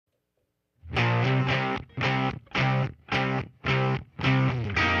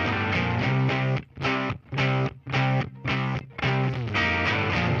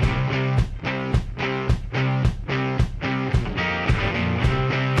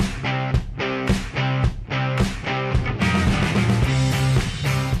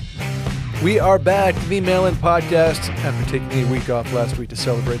We are back, the Mail-In Podcast, after taking a week off last week to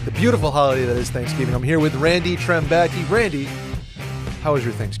celebrate the beautiful holiday that is Thanksgiving. I'm here with Randy Trembacki. Randy, how was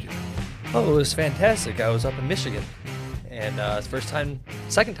your Thanksgiving? Oh, it was fantastic. I was up in Michigan, and it's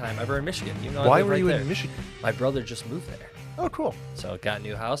second time ever in Michigan. Why were you in Michigan? My brother just moved there. Oh, cool. So got a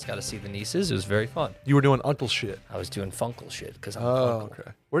new house, got to see the nieces. It was very fun. You were doing uncle shit. I was doing funkle shit because I'm uncle.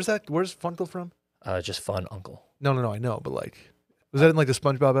 Okay. Where's Funkle from? Just fun uncle. No, I know, but like... Was that in like the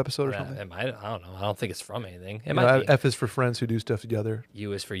SpongeBob episode or something? I don't know. I don't think it's from anything. It might be. F is for friends who do stuff together.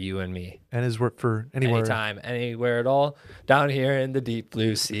 U is for you and me. N is for anywhere. Anytime, anywhere at all. Down here in the deep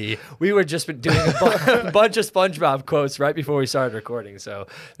blue sea. We were just doing a bunch of SpongeBob quotes right before we started recording, so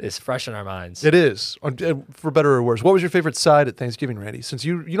it's fresh in our minds. It is, for better or worse. What was your favorite side at Thanksgiving, Randy? Since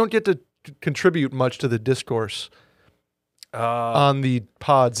you don't get to contribute much to the discourse on the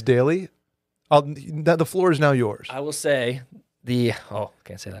pods daily, the floor is now yours. I will say...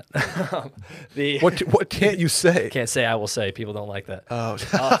 can't say that. What can't you say? Can't say I will say. People don't like that. Oh,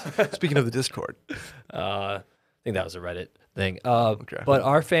 speaking of the Discord. I think that was a Reddit thing. Okay. But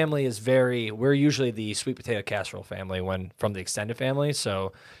our family is we're usually the sweet potato casserole family from the extended family.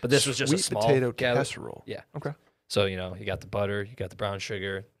 So, but this was just a small sweet potato casserole. Yeah. Okay. So, you got the butter, you got the brown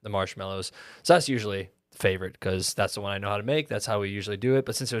sugar, the marshmallows. So that's usually favorite because that's the one I know how to make. That's how we usually do it.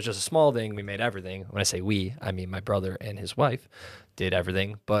 But since it was just a small thing, we made everything. When I say we, I mean my brother and his wife did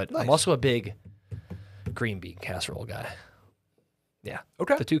everything. But nice. I'm also a big green bean casserole guy. Yeah.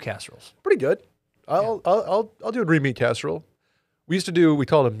 Okay. The two casseroles. Pretty good. I'll do a green bean casserole. We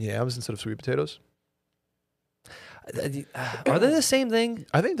called them yams instead of sweet potatoes. Are they the same thing?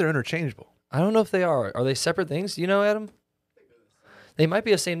 I think they're interchangeable. I don't know if they are. Are they separate things? Do you know, Adam? They might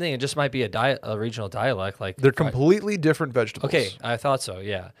be the same thing. It just might be a regional dialect. Like they're completely different vegetables. Okay, I thought so.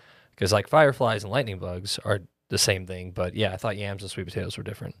 Yeah, because like fireflies and lightning bugs are the same thing. But yeah, I thought yams and sweet potatoes were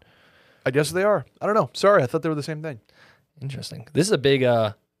different. I guess they are. I don't know. Sorry, I thought they were the same thing. Interesting. This is a big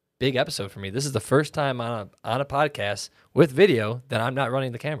episode for me. This is the first time on a podcast with video that I'm not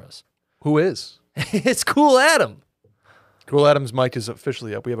running the cameras. Who is? It's Cool Adam. Cool Adam's mic is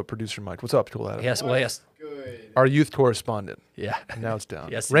officially up. We have a producer mic. What's up, Cool Adam? Yes. Good. Our youth correspondent. Yeah. And now it's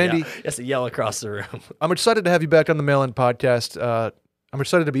down. Yes, Randy. Yes, to yell across the room. I'm excited to have you back on the Mail-In Podcast. I'm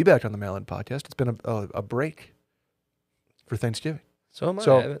excited to be back on the Mail-In Podcast. It's been a break for Thanksgiving. So am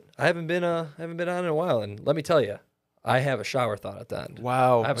I. I haven't been on in a while, and let me tell you, I have a shower thought at the end.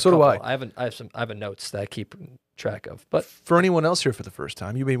 Wow. So do I. I have notes that I keep track of. But for anyone else here for the first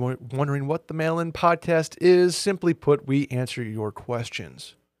time, you may be wondering what the Mail-In Podcast is. Simply put, we answer your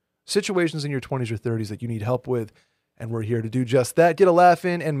questions. Situations in your 20s or 30s that you need help with, and we're here to do just that. Get a laugh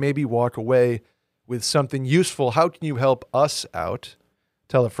in and maybe walk away with something useful. How can you help us out?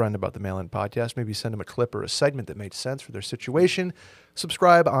 Tell a friend about the Mail-In Podcast. Maybe send them a clip or a segment that made sense for their situation.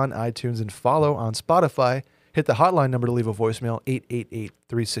 Subscribe on iTunes and follow on Spotify. Hit the hotline number to leave a voicemail,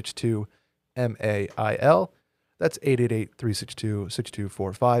 888-362-MAIL. That's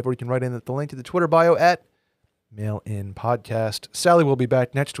 888-362-6245. Or you can write in at the link to the Twitter bio at Mail-In Podcast. Sally will be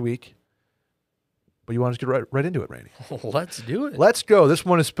back next week. But you want us to get right into it, Randy? Let's do it. Let's go. This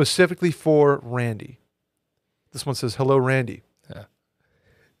one is specifically for Randy. This one says, hello, Randy. Yeah.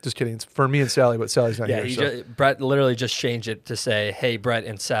 Just kidding. It's for me and Sally, but Sally's not here. Brett literally just changed it to say, hey, Brett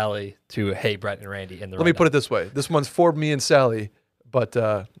and Sally to hey, Brett and Randy. Let me put it this way. This one's for me and Sally, but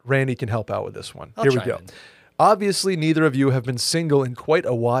Randy can help out with this one. Here we go. Obviously, neither of you have been single in quite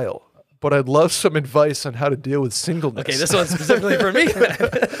a while, but I'd love some advice on how to deal with singleness. Okay, this one's specifically for me.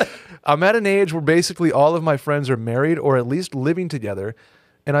 I'm at an age where basically all of my friends are married or at least living together,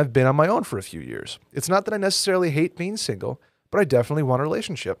 and I've been on my own for a few years. It's not that I necessarily hate being single, but I definitely want a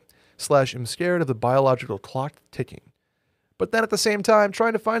relationship, / am scared of the biological clock ticking. But then at the same time,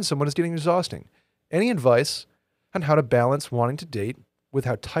 trying to find someone is getting exhausting. Any advice on how to balance wanting to date with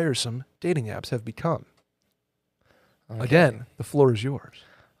how tiresome dating apps have become? Okay. Again, the floor is yours.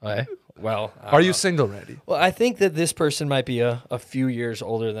 Okay. Well, are you single, Randy? Well, I think that this person might be a few years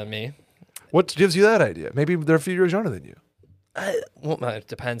older than me. What gives you that idea? Maybe they're a few years younger than you. Well, it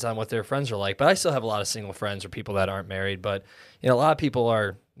depends on what their friends are like, but I still have a lot of single friends or people that aren't married. But a lot of people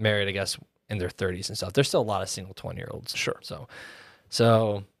are married, I guess, in their 30s and stuff. There's still a lot of single 20-year-olds. Sure. So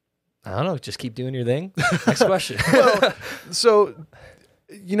I don't know. Just keep doing your thing. Next question. Well, so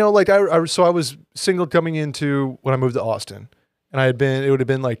I was single coming into when I moved to Austin, and it would have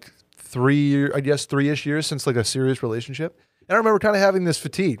been like 3-ish years since like a serious relationship. And I remember kind of having this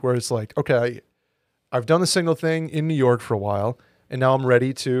fatigue where it's like, okay, I've done the single thing in New York for a while, and now I'm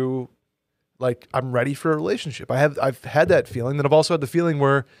ready for a relationship. I've had that feeling. Then I've also had the feeling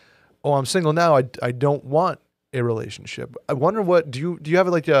where, I'm single now. I don't want a relationship. I wonder do you have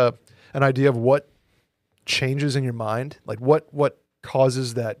like a an idea of what changes in your mind? Like what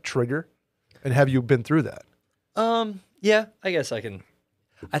causes that trigger? And have you been through that? Yeah, I guess I can.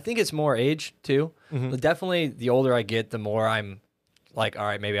 I think it's more age too. Definitely the older I get, the more I'm like, all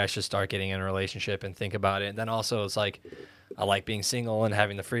right, maybe I should start getting in a relationship and think about it. And then also it's like, I like being single and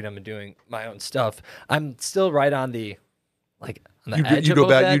having the freedom of doing my own stuff. I'm still right on the, like, on the edge you of go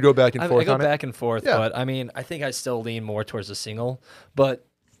both back. that. You go back and forth. I go on back and forth, Yeah. but I mean, I think I still lean more towards the single. But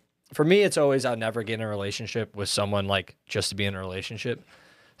for me, it's always I'll never get in a relationship with someone like just to be in a relationship.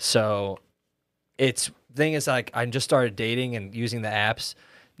 So it's thing is like I just started dating and using the apps,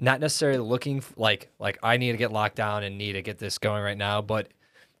 not necessarily looking like I need to get locked down and need to get this going right now, but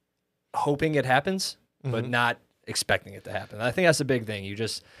hoping it happens, but not expecting it to happen. I think that's a big thing. You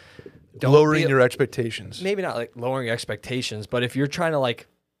just don't lowering your expectations. Maybe not like lowering your expectations, but if you're trying to like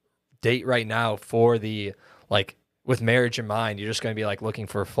date right now for the like with marriage in mind, you're just going to be like looking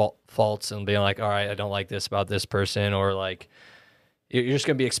for faults and being like, all right, I don't like this about this person, or like you're just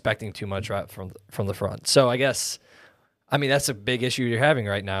going to be expecting too much right from the front. So I guess, I mean, that's a big issue you're having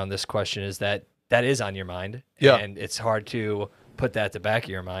right now in this question is that is on your mind. Yeah. And it's hard to put that at the back of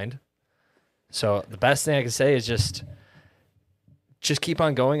your mind. So the best thing I can say is just keep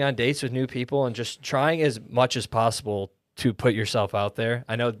on going on dates with new people and just trying as much as possible to put yourself out there.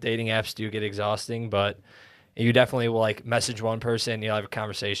 I know dating apps do get exhausting, but you definitely will like message one person, you'll have a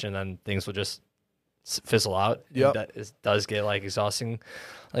conversation, and then things will just fizzle out. Yep. It does get like exhausting.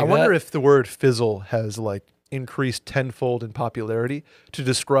 Like I wonder if the word fizzle has like increased tenfold in popularity to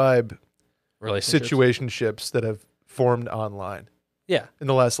describe situationships that have formed online. Yeah. In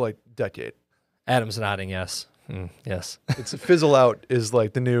the last like decade. Adam's nodding yes. Yes. It's fizzle out is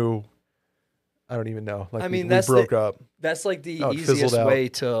like the new, I don't even know. Like I mean, we broke up. That's like the it easiest fizzled out. way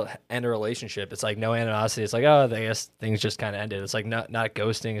to end a relationship. It's like no animosity. It's like, oh, I guess things just kind of ended. It's like not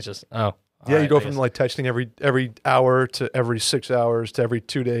ghosting. It's just, oh. Yeah, you go from like texting every hour to every 6 hours to every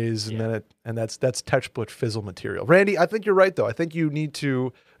 2 days, and then that's textbook fizzle material. Randy, I think you're right though. I think you need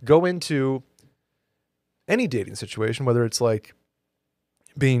to go into any dating situation, whether it's like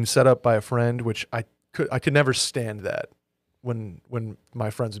being set up by a friend, which I could never stand that when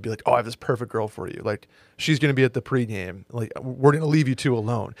my friends would be like, oh, I have this perfect girl for you. Like she's going to be at the pregame. Like we're going to leave you two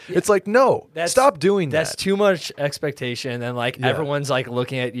alone. Yeah. It's like, no, stop doing that. That's too much expectation. And like everyone's like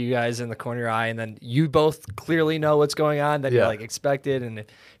looking at you guys in the corner of your eye, and then you both clearly know what's going on. Then you're like expected, and if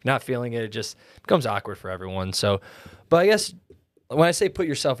you're not feeling it, it just becomes awkward for everyone. So, but I guess when I say put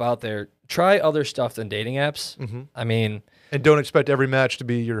yourself out there, try other stuff than dating apps. I mean, and don't expect every match to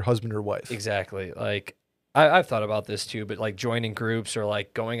be your husband or wife. Exactly. Like I've thought about this too, but like joining groups or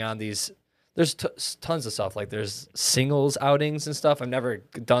like going on these, there's tons of stuff. Like there's singles outings and stuff. I've never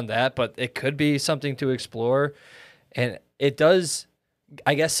done that, but it could be something to explore. And it does,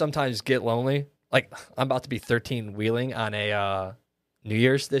 I guess, sometimes get lonely. Like I'm about to be 13 wheeling on a New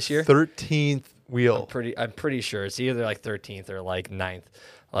Year's this year. 13th wheel. I'm pretty sure it's either like 13th or like 9th.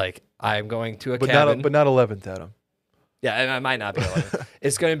 Like I'm going to a cabin. But not 11th, Adam. Yeah, I might not be 11.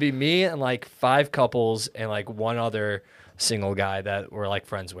 It's going to be me and like 5 couples and like one other single guy that we're like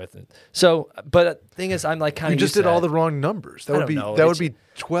friends with. So, but the thing is, I'm like kind of. You just did all the wrong numbers. That would be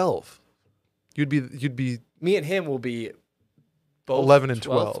 12. You'd be. Me and him will be both 11 and 12th.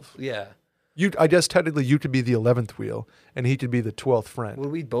 12. Yeah. I guess technically you could be the 11th wheel and he could be the 12th friend.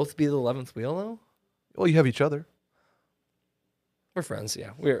 Would we both be the 11th wheel though? Well, you have each other. We're friends.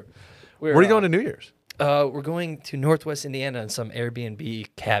 Yeah, we're. Where are you going to New Year's? We're going to Northwest Indiana in some Airbnb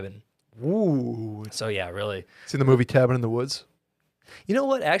cabin. Ooh. So yeah, really. Seen the movie Cabin in the Woods? You know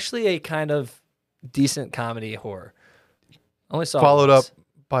what? Actually, a kind of decent comedy horror. Only saw followed up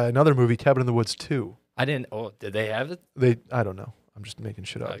by another movie, Cabin in the Woods 2. I didn't. Oh, did they have it? I don't know. I'm just making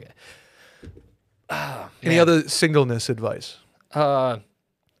shit up. Okay. Oh, any other singleness advice? I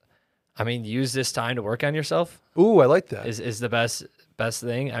mean, use this time to work on yourself. Ooh, I like that. Is the best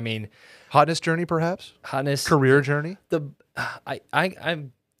thing. I mean, hotness journey, perhaps. Hotness career journey. I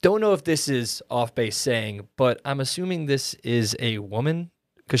don't know if this is off base saying, but I'm assuming this is a woman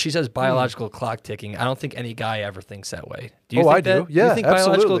because she says biological clock ticking. I don't think any guy ever thinks that way. Do you? I do. Yeah, you think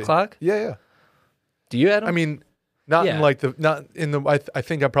absolutely. Biological clock? Yeah. Do you, Adam? I mean, I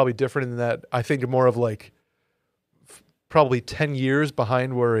think I'm probably different in that. I think more of like probably 10 years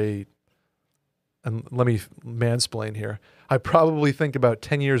behind where and let me mansplain here. I probably think about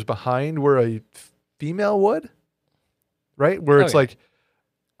 10 years behind where a female would, right? Where it's like,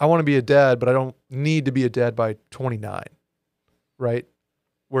 I want to be a dad, but I don't need to be a dad by 29, right?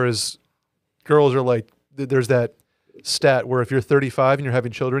 Whereas girls are like, there's that stat where if you're 35 and you're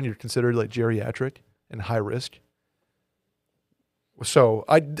having children, you're considered like geriatric and high risk. So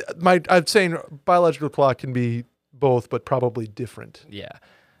I'm saying biological clock can be both, but probably different. Yeah.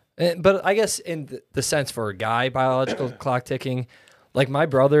 But I guess in the sense for a guy, biological clock ticking, like my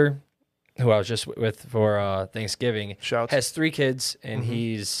brother, who I was just with for Thanksgiving, Shouts. has 3 kids, and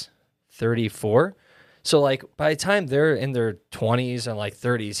he's 34. So, like, by the time they're in their 20s and, like,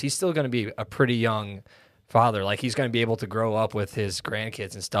 30s, he's still going to be a pretty young father. Like, he's going to be able to grow up with his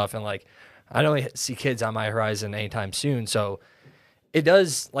grandkids and stuff. And, like, I don't see kids on my horizon anytime soon. So, it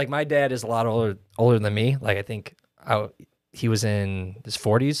does, like, my dad is a lot older than me. Like, I think he was in his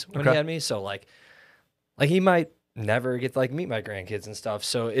 40s when he had me. So, like he might never get to, like, meet my grandkids and stuff.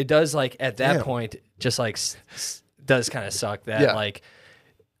 So, it does, like, at that point, just, like, does kind of suck that, like,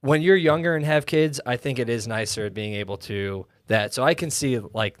 when you're younger and have kids, I think it is nicer being able to that. So I can see,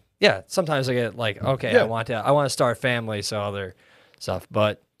 like, yeah, sometimes I get like, okay, I want to start a family, so other stuff.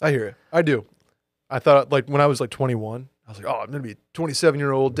 But I hear it. I do. I thought, like, when I was like 21, I was like, oh, I'm gonna be a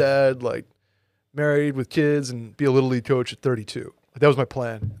 27-year-old dad, like, married with kids, and be a little league coach at 32. Like, that was my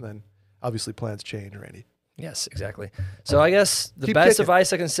plan. And then obviously plans change, Randy. Yes, exactly. So I guess the best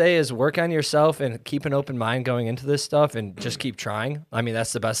advice I can say is work on yourself and keep an open mind going into this stuff, and just keep trying. I mean,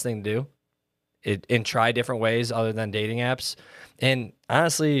 that's the best thing to do. And try different ways other than dating apps. And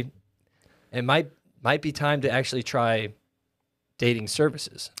honestly, it might be time to actually try dating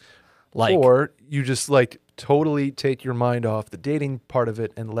services. Like, or you just, like, totally take your mind off the dating part of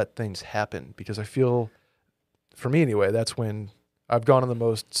it and let things happen. Because I feel, for me anyway, that's when I've gone on the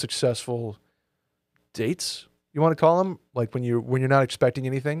most successful dates, you want to call them, like when you're not expecting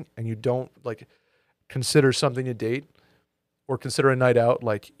anything and you don't, like, consider something a date or consider a night out,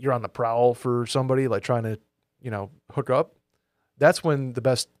 like you're on the prowl for somebody, like trying to, hook up. That's when the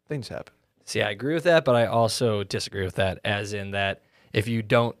best things happen. See, I agree with that, but I also disagree with that, as in that if you're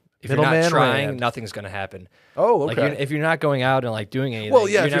not trying, nothing's going to happen. Oh, okay. Like, if you're not going out and, like, doing anything, well,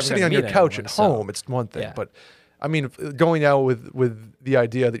 yeah, if you're sitting on your couch at home, it's one thing, but I mean, going out with the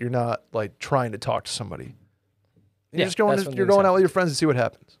idea that you're not, like, trying to talk to somebody. You're just going out with your friends and see what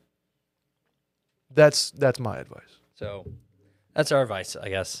happens. That's my advice. So that's our advice, I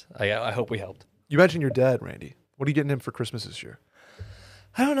guess. I hope we helped. You mentioned your dad, Randy. What are you getting him for Christmas this year?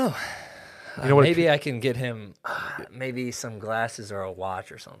 I don't know. Maybe I can get him maybe some glasses or a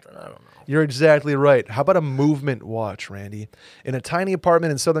watch or something. I don't know. You're exactly right. How about a movement watch, Randy? In a tiny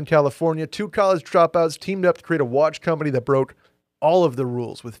apartment in Southern California, 2 college dropouts teamed up to create a watch company that broke all of the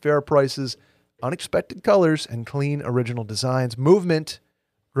rules with fair prices, unexpected colors, and clean original designs. Movement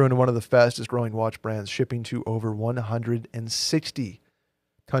grew into one of the fastest growing watch brands, shipping to over 160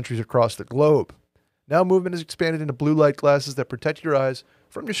 countries across the globe. Now Movement has expanded into blue light glasses that protect your eyes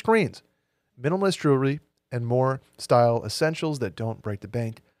from your screens, minimalist jewelry, and more style essentials that don't break the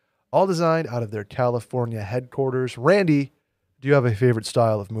bank, all designed out of their California headquarters. Randy, do you have a favorite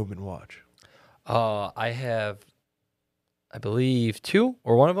style of Movement watch? I have, I believe, 2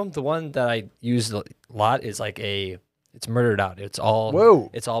 or one of them. The one that I use a lot is like it's murdered out. It's all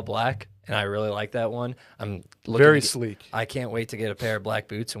black, and I really like that one. I'm very sleek. I can't wait to get a pair of black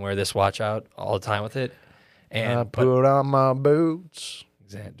boots and wear this watch out all the time with it. And I put on my boots.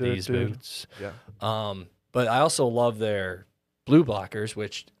 These boots. Yeah. But I also love their blue blockers,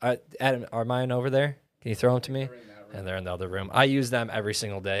 which Adam, are mine over there? Can you throw them to me? And they're in the other room. I use them every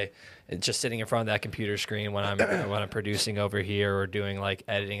single day. It's just sitting in front of that computer screen when I'm producing over here or doing, like,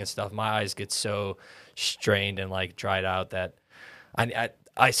 editing and stuff. My eyes get so strained and, like, dried out that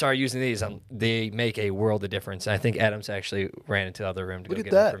I started using these. They make a world of difference. And I think Adam's actually ran into the other room to go get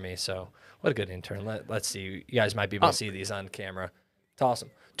them for me. So what a good intern. Let's see. You guys might be able to see these on camera. Toss them.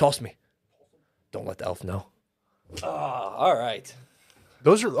 Toss me. Don't let the elf know. Oh, all right.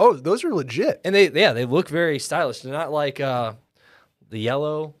 Those are legit. And they look very stylish. They're not like the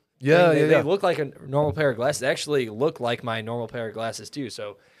yellow. They look like a normal pair of glasses. They actually look like my normal pair of glasses too.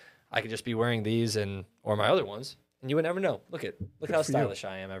 So I could just be wearing these or my other ones, and you would never know. Look how stylish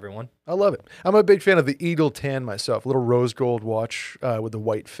I am, everyone. I love it. I'm a big fan of the Eagle Tan myself. A little rose gold watch with the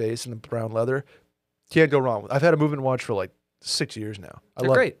white face and the brown leather. Can't go wrong. I've had a Movement watch for like 6 years now.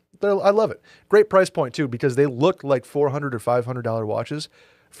 They're great. I love it. Great price point too, because they look like $400 or $500 watches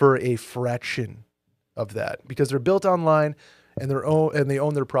for a fraction of that, because they're built online and they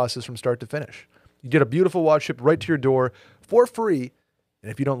own their process from start to finish. You get a beautiful watch shipped right to your door for free,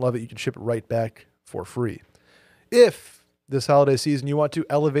 and if you don't love it, you can ship it right back for free. If this holiday season you want to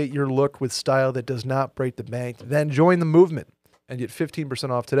elevate your look with style that does not break the bank, then join the Movement and get 15%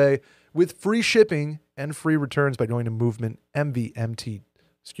 off today with free shipping and free returns by going to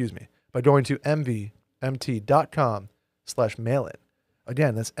mvmt.com/mailin.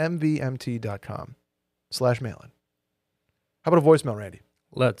 Again, that's mvmt.com/mailin. How about a voicemail, Randy?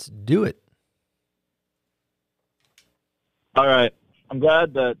 Let's do it. All right. I'm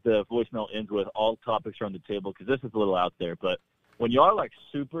glad that the voicemail ends with all topics are on the table because this is a little out there. But when you are like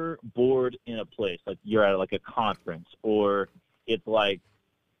super bored in a place, like you're at like a conference or it's like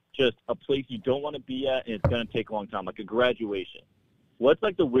just a place you don't want to be at and it's going to take a long time, like a graduation, what's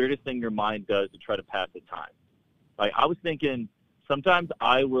like the weirdest thing your mind does to try to pass the time? Like I was thinking sometimes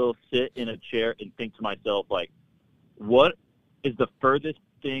I will sit in a chair and think to myself, like, what is the furthest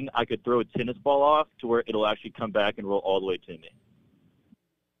thing I could throw a tennis ball off to where it'll actually come back and roll all the way to me?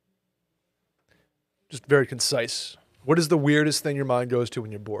 Just very concise. What is the weirdest thing your mind goes to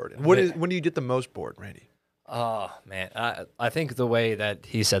when you're bored? And when do you get the most bored, Randy? Oh, man. I think the way that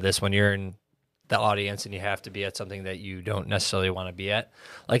he said this, when you're in the audience and you have to be at something that you don't necessarily want to be at.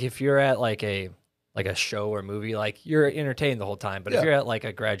 Like if you're at like a show or movie, like you're entertained the whole time. But if you're at like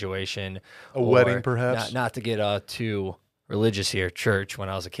a graduation, a wedding perhaps, not to get too religious here, church when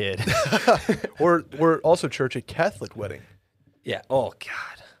I was a kid. or also church, a Catholic wedding. Yeah. Oh,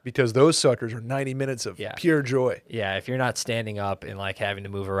 God. Because those suckers are 90 minutes of pure joy. Yeah, if you're not standing up and like having to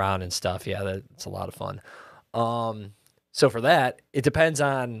move around and stuff, that's a lot of fun. So for that, it depends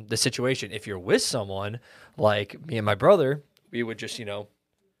on the situation. If you're with someone, like me and my brother, we would just,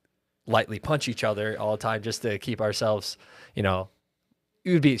 lightly punch each other all the time just to keep ourselves, it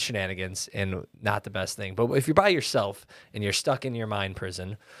would be shenanigans and not the best thing. But if you're by yourself and you're stuck in your mind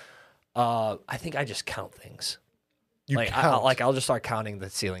prison, I think I just count things. I'll just start counting the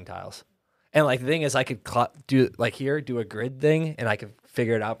ceiling tiles. And like the thing is I could do a grid thing and I could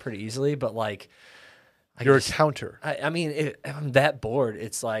figure it out pretty easily. But like, you're a counter. I mean, if I'm that bored,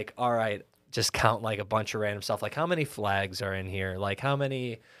 it's like, all right, just count like a bunch of random stuff. Like how many flags are in here? Like how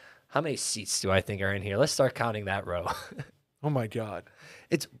many seats do I think are in here? Let's start counting that row. Oh my God.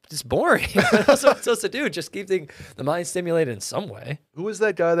 It's just boring. That's what I'm supposed to do. Just keep the mind stimulated in some way. Who was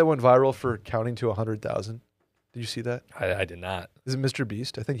that guy that went viral for counting to 100,000? Did you see that? I did not. Is it Mr.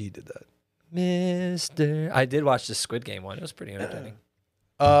 Beast? I think he did that. I did watch the Squid Game one. It was pretty entertaining.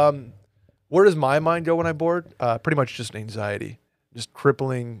 Where does my mind go when I'm bored? Pretty much just anxiety. Just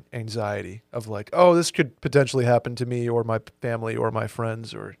crippling anxiety of like, oh, this could potentially happen to me or my family or my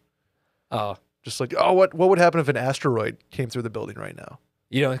friends or just like, oh, what would happen if an asteroid came through the building right now?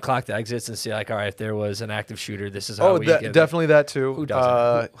 You don't clock the exits and see like, all right, if there was an active shooter, this is how we get definitely that too. Who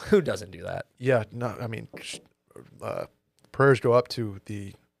doesn't? Who doesn't do that? Yeah, no, I mean, prayers go up to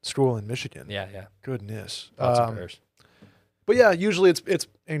the school in Michigan. Yeah. Goodness. Lots of prayers. But yeah, usually it's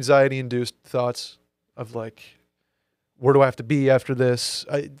anxiety-induced thoughts of like, where do I have to be after this?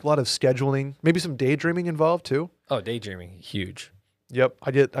 A lot of scheduling, maybe some daydreaming involved too. Oh, daydreaming, huge. Yep,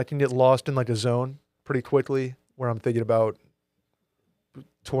 I can get lost in like a zone pretty quickly where I'm thinking about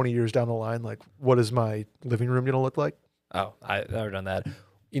 20 years down the line, like what is my living room going to look like? Oh, I've never done that.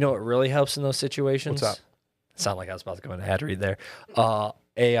 You know what really helps in those situations? What's that? Sound like I was about to go in a ad read there.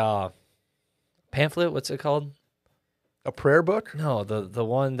 A pamphlet, what's it called? A prayer book? No, the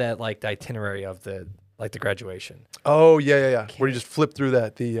one that like the itinerary of the graduation. Oh yeah. Where you just flip through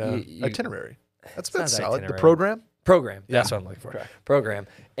that itinerary. That's solid. Itinerary. The program. That's what I'm looking for. Okay. Program,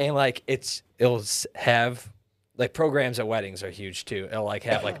 and like it'll have like programs at weddings are huge too. It'll like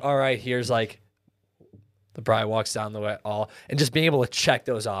have like, all right, here's like the bride walks down the aisle, and just being able to check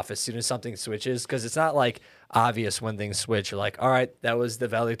those off as soon as something switches, because it's not like obvious when things switch. You're like, all right, that was the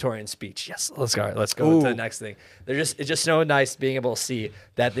valedictorian speech. Yes, let's go to the next thing. It's just so nice being able to see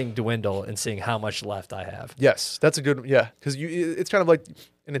that thing dwindle and seeing how much left I have. Yes, that's a good because it's kind of like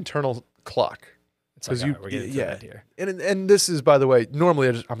an internal clock. Because we're getting to that here. And this is, by the way,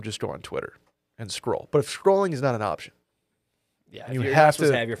 normally I'm just go on Twitter and scroll, but if scrolling is not an option, you have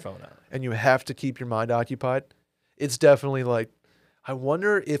to have your phone on, and you have to keep your mind occupied. It's definitely like, I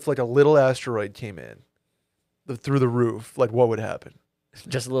wonder if like a little asteroid came in through the roof, like what would happen?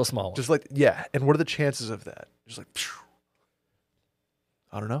 Just a little small one. Just like, and what are the chances of that? Just like, phew.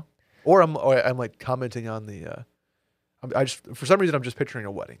 I don't know. Or I'm like commenting on the. I just, for some reason, I'm just picturing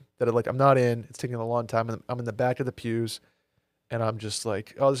a wedding that I'm not in. It's taking a long time, and I'm in the back of the pews, and I'm just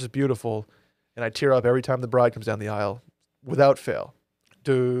like, oh, this is beautiful, and I tear up every time the bride comes down the aisle, without fail.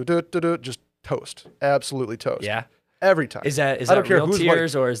 Just toast, absolutely toast. Yeah, every time. Is that real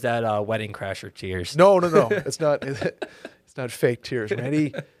tears or is that wedding crasher tears? No. It's not. It's not fake tears,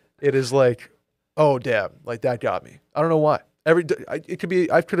 Randy. It is like, oh damn, like that got me. I don't know why. It could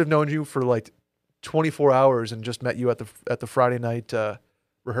be. I could have known you for like 24 hours and just met you at the Friday night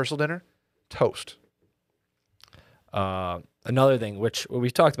rehearsal dinner. Toast. Another thing, which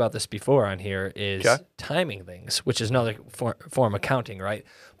we've talked about this before on here, is Okay. timing things, which is another form of counting, right?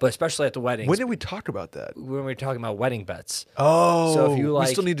 But especially at the weddings, When did we talk about that? when we're talking about wedding bets. Oh, So if you we like-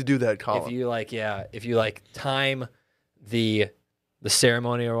 still need to do that column. If you like time the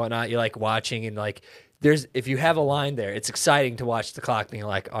ceremony or whatnot, you like watching and like if you have a line there, it's exciting to watch the clock being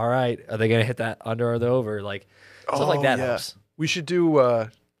like, all right, are they gonna hit that under or the over? Like stuff like that helps. We should do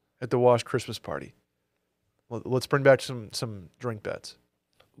at the Wash Christmas party. Let's bring back some drink bets.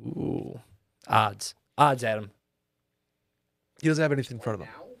 Ooh, odds, Adam. He doesn't have anything in front of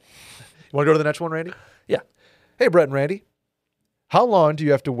him. You want to go to the next one, Randy? Yeah. Hey, Brett and Randy. How long do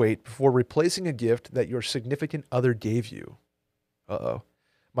you have to wait before replacing a gift that your significant other gave you? Uh-oh.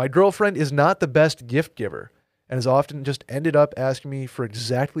 My girlfriend is not the best gift giver and has often just ended up asking me for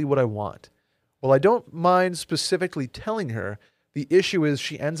exactly what I want. While I don't mind specifically telling her, the issue is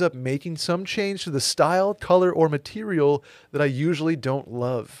she ends up making some change to the style, color, or material that I usually don't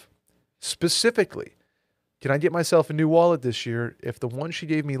love. Specifically, can I get myself a new wallet this year if the one she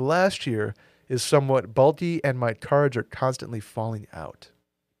gave me last year is somewhat bulky and my cards are constantly falling out?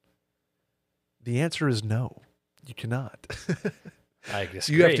 The answer is no. You cannot. I guess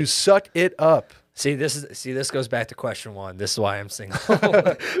You have to suck it up. See, this goes back to question one. This is why I'm single.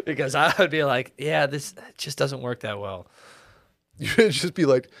 Because I would be like, yeah, this just doesn't work that well. You should just be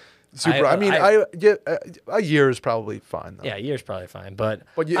like super. A year is probably fine though. Yeah, a year's probably fine, but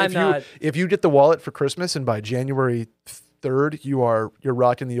if you get the wallet for Christmas and by January 3rd you're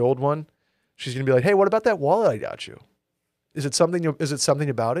rocking the old one, she's gonna be like, hey, what about that wallet I got you? Is it something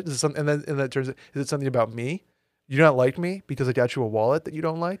about it? Is it something? And then it turns. Is it something about me? You do not like me because I got you a wallet that you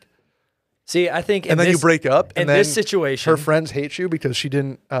don't like? See, I think, and then you break up. In and then this situation, her friends hate you because she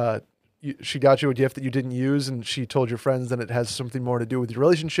didn't. She got you a gift that you didn't use, and she told your friends that it has something more to do with your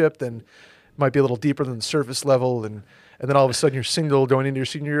relationship than might be a little deeper than the surface level, and then all of a sudden you're single going into your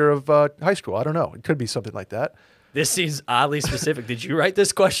senior year of high school. I don't know. It could be something like that. This seems oddly specific. Did you write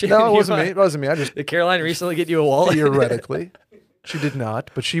this question? No, it wasn't me. It wasn't me. I just did Caroline recently get you a wallet? Theoretically, she did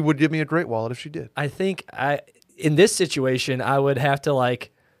not, but she would give me a great wallet if she did. I think in this situation I would have to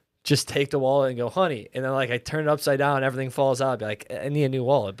like just take the wallet and go, honey, and then like I turn it upside down, everything falls out. I'd be like, I need a new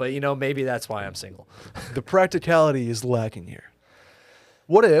wallet, but maybe that's why I'm single. The practicality is lacking here.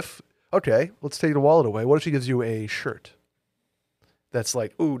 What if? Okay, let's take the wallet away. What if she gives you a shirt that's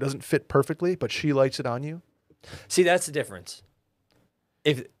like, ooh, doesn't fit perfectly, but she likes it on you? See, that's the difference.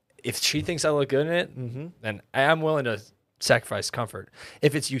 If she thinks I look good in it, then I'm willing to sacrifice comfort.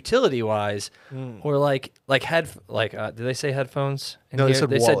 If it's utility wise, or did they say headphones? No,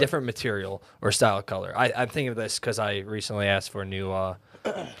 they said different material or style color. I'm thinking of this because I recently asked for new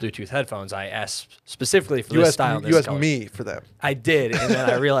Bluetooth headphones. I asked specifically for this style. You asked me for them. I did, and then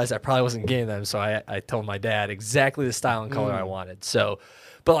I realized I probably wasn't getting them, so I told my dad exactly the style and color I wanted. So,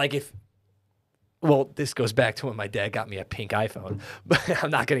 but like this goes back to when my dad got me a pink iPhone, but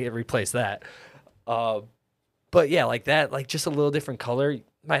I'm not going to replace that. But yeah, like that, like just a little different color, you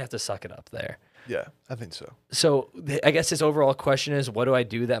might have to suck it up there. Yeah, I think so. So I guess his overall question is, what do I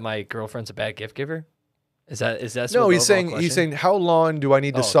do that my girlfriend's a bad gift giver? Is that no? He's saying how long do I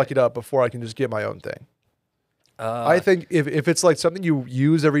need to suck it up before I can just get my own thing? I think if it's like something you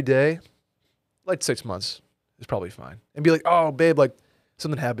use every day, like 6 months is probably fine, and be like, oh babe, like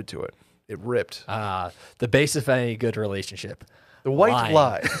something happened to it. It ripped. The base of any good relationship. The white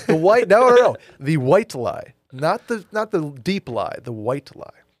lie. The white no. The white lie. Not the deep lie, the white lie.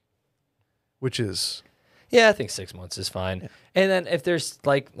 Which is yeah, I think 6 months is fine. Yeah. And then if there's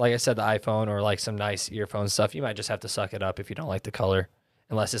like I said, the iPhone or like some nice earphone stuff, you might just have to suck it up if you don't like the color.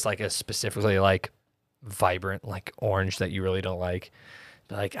 Unless it's like a specifically like vibrant like orange that you really don't like.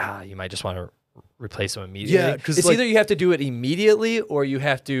 But like you might just want to replace them immediately. Yeah, because it's either you have to do it immediately or you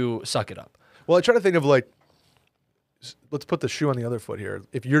have to suck it up. Well, I try to think of like, let's put the shoe on the other foot here.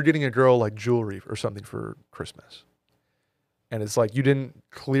 If you're getting a girl like jewelry or something for Christmas, and it's like you didn't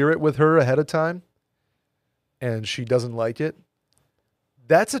clear it with her ahead of time, and she doesn't like it,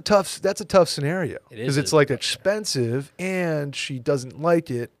 that's a tough scenario because it's like expensive, and she doesn't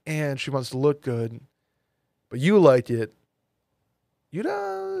like it, and she wants to look good, but you like it.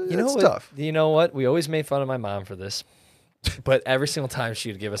 It's tough. You know what? We always made fun of my mom for this. But every single time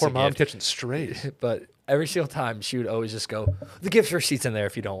she would give us a gift. Poor mom catching strays. But every single time she would always just go, the gift receipt's in there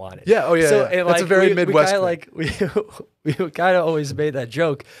if you don't want it. Yeah, oh yeah. So, yeah. That's a very Midwest we kind of always made that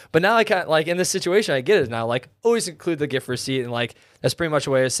joke. But now I kind of, like in this situation, I get it now. Like always include the gift receipt. And like that's pretty much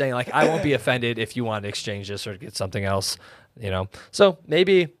a way of saying like I won't be offended if you want to exchange this or get something else, So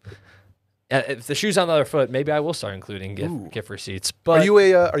maybe if the shoe's on the other foot, maybe I will start including gift receipts. But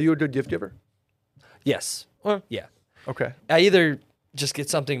are you a good gift giver? Yes. Yeah. Okay. I either just get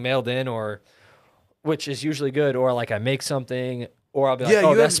something mailed in, or which is usually good, or like I make something, or I'll be like, Yeah,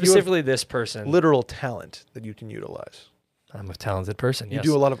 oh, you that's have- you have specifically this person. Literal talent that you can utilize. I'm a talented person. You Yes.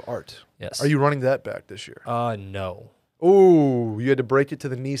 do a lot of art. Yes. Are you running that back this year? No. Ooh, you had to break it to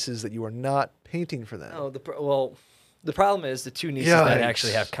the nieces that you are not painting for them. No. The problem is the two nieces that Yikes.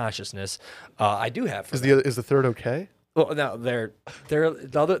 actually have consciousness. I do have. For Is them. the third okay? Well, no,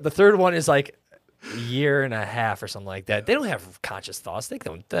 the third one is like a year and a half or something like that. They don't have conscious thoughts. They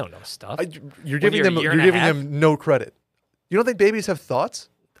don't know stuff. You're When giving you're a them year you're and a giving half? them no credit. You don't think babies have thoughts?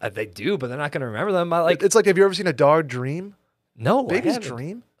 They do, but they're not going to remember them. Like It's like, have you ever seen a dog dream? no, I Babies haven't.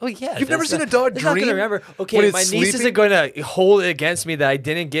 dream. Oh yeah, You've never that's seen not- a dog they're not dream gonna remember. when Okay, it's my niece sleeping? isn't going to hold it against me that I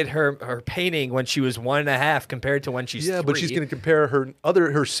didn't get her painting when she was 1.5 compared to when she's Yeah, 3. but she's going to compare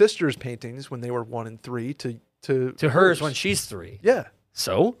her sister's paintings when they were 1 and 3 to hers when she's 3. Yeah.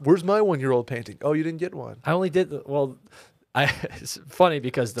 So Where's my 1-year-old painting? Oh, you didn't get one. I only did it's funny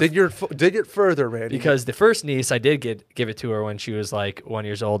because Dig it further, Randy. because the first niece I did give it to her when she was like 1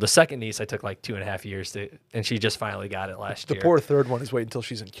 year old. The second niece I took like 2.5 years to, and she just finally got it last the year. poor third one is waiting until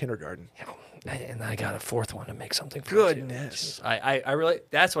she's in kindergarten. And I got a fourth one to make something for her, too. Goodness. I really,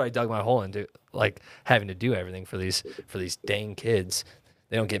 that's what I dug my hole into, like having to do everything for these dang kids.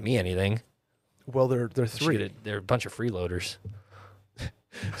 They don't get me anything. Well, they're Should 3. get They're a bunch of freeloaders.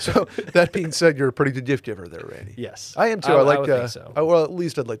 So that being said, you're a pretty good gift giver there, Randy. Yes, I am too. I like. would think so. Well, at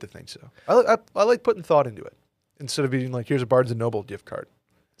least I'd like to think so. I like putting thought into it instead of being like, here's a Barnes and Noble gift card.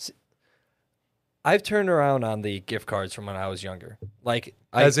 I've turned around on the gift cards from when I was younger. Like,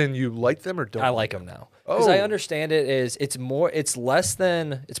 As in, you like them or don't? I like them now because Oh. I understand it is it's more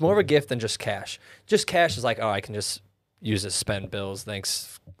of a gift than just cash. Just cash is like, oh, I can just use it to spend bills.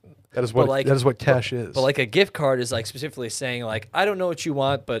 Thanks. That is what like- that is what cash is. But like a gift card is like specifically saying like, I don't know what you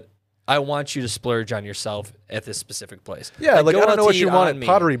want, but I want you to splurge on yourself at this specific place. yeah, like go I don't out know to what you eat want on at me.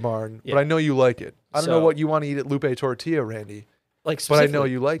 Pottery Barn, Yeah. but I know you like it. I don't know So- what you want to eat at Lupe Tortilla, Randy, Like, but I know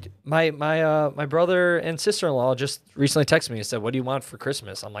specifically, you like it. my brother and sister-in-law just recently texted me and said, "What do you want for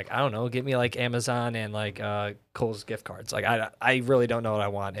Christmas?" I'm like, I don't know. Give me like Amazon and like Kohl's gift cards. Like I really don't know what I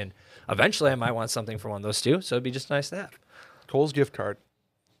want, and eventually I might want something from one of those too. So it'd be just nice to have. Kohl's gift card.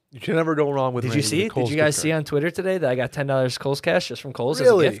 You can never go wrong with. Did you Randy with see? a Kohl's Did you guys gift see card. on Twitter today that I got $10 Kohl's cash just from Kohl's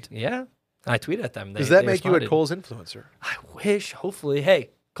Really? as a gift? Yeah, I tweeted at them. Does that they make you a responded. Kohl's influencer? I wish. Hopefully, hey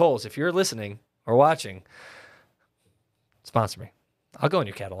Kohl's, if you're listening or watching, sponsor me. I'll go in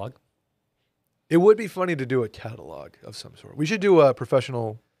your catalog. It would be funny to do a catalog of some sort. We should do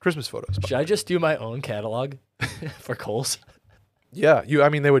professional Christmas photos. Should I just do my own catalog for Kohl's? Yeah, I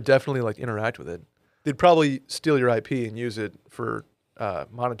mean, they would definitely like interact with it. They'd probably steal your IP and use it for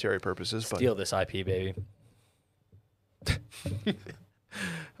monetary purposes. Steal this IP, baby.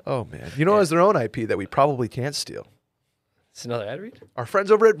 Oh man, you know, has their own IP that we probably can't steal. It's another ad read. Our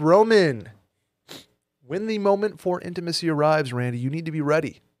friends over at Roman. When the moment for intimacy arrives, Randy, you need to be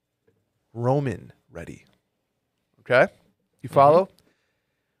ready. Roman ready. Okay? You follow?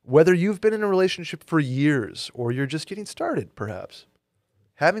 Whether you've been in a relationship for years or you're just getting started, perhaps,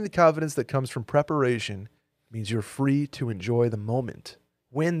 having the confidence that comes from preparation means you're free to enjoy the moment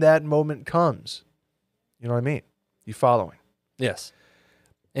when that moment comes. You know what I mean? You following? Yes.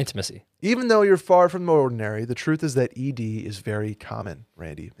 Intimacy. Even though you're far from the ordinary, the truth is that ED is very common,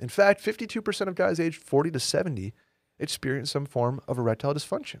 Randy. In fact, 52% of guys aged 40 to 70 experience some form of erectile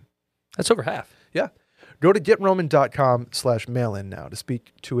dysfunction. That's over half. Yeah. Go to getroman.com/mailin now to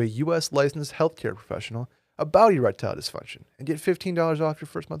speak to a U.S. licensed healthcare professional about erectile dysfunction and get $15 off your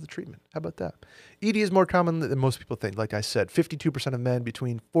first month of treatment. How about that? ED is more common than most people think. Like I said, 52% of men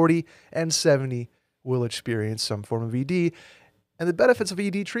between 40 and 70 will experience some form of ED. And the benefits of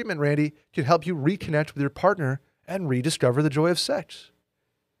ED treatment, Randy, can help you reconnect with your partner and rediscover the joy of sex.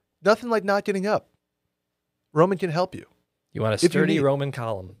 Nothing like not getting up. Roman can help you. You want a If you sturdy need- Roman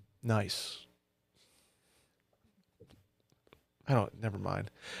column. Nice. Never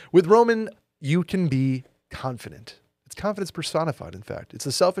mind. With Roman, you can be confident. It's confidence personified, in fact. It's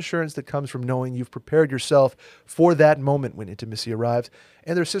the self-assurance that comes from knowing you've prepared yourself for that moment when intimacy arrives,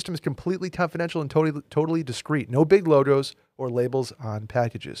 and their system is completely confidential and totally discreet. No big logos or labels on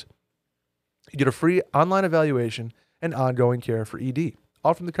packages. You get a free online evaluation and ongoing care for ED,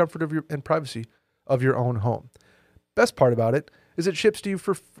 all from the comfort of and privacy of your own home. Best part about it is it ships to you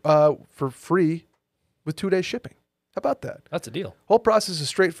for free with 2-day shipping. How about that? That's a deal. Whole process is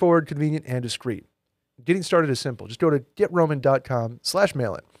straightforward, convenient, and discreet. Getting started is simple. Just go to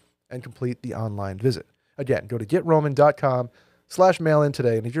getroman.com/mailin and complete the online visit. Again, go to getroman.com/mailin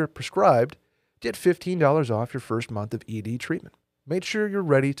today, and if you're prescribed, get $15 off your first month of ED treatment. Make sure you're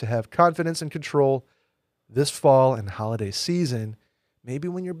ready to have confidence and control this fall and holiday season. Maybe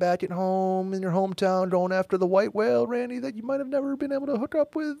when you're back at home in your hometown going after the white whale, Randy, that you might have never been able to hook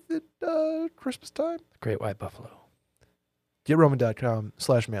up with at Christmas time. Great white buffalo.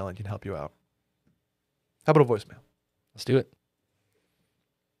 GetRoman.com/mail-in can help you out. How about a voicemail? Let's do it.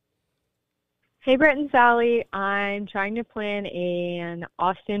 Hey, Brett and Sally. I'm trying to plan an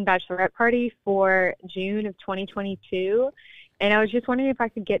Austin bachelorette party for June of 2022. And I was just wondering if I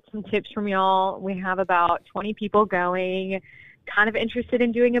could get some tips from y'all. We have about 20 people going, kind of interested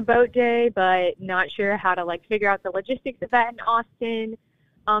in doing a boat day, but not sure how to figure out the logistics of that in Austin.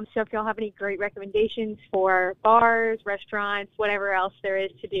 So if y'all have any great recommendations for bars, restaurants, whatever else there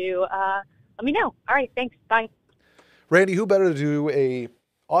is to do, let me know. All right, thanks. Bye. Randy, who better to do a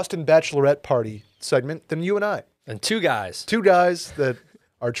Austin bachelorette party segment than you and I? And two guys. Two guys that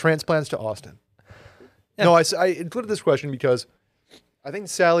are transplants to Austin. Yeah. No, I included this question because I think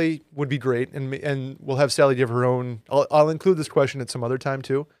Sally would be great, and we'll have Sally give her own. I'll include this question at some other time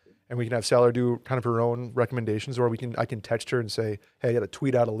too, and we can have Sally do kind of her own recommendations, or I can text her and say, hey, I got to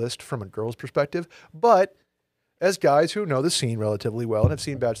tweet out a list from a girl's perspective. But as guys who know the scene relatively well and have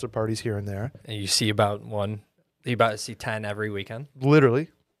seen bachelor parties here and there, and you see about 10 every weekend, literally,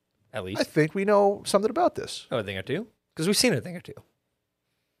 at least. I think we know something about this. Oh, a thing or two, because we've seen a thing or two.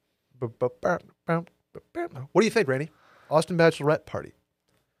 What do you think, Randy? Austin bachelorette party.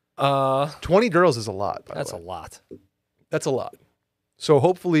 20 girls is a lot. That's a lot. That's a lot. So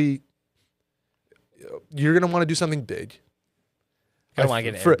hopefully you're going to want to do something big. I don't want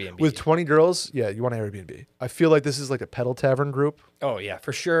to get an Airbnb. With 20 girls, yeah, you want an Airbnb. I feel like this is like a pedal tavern group. Oh, yeah,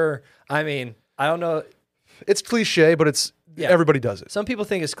 for sure. I mean, I don't know. It's cliche, but everybody does it. Some people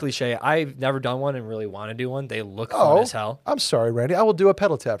think it's cliche. I've never done one and really want to do one. They look fun as hell. I'm sorry, Randy. I will do a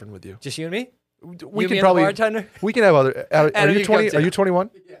pedal tavern with you. Just you and me? We can probably bartender? We can have other. Are you 20? Are you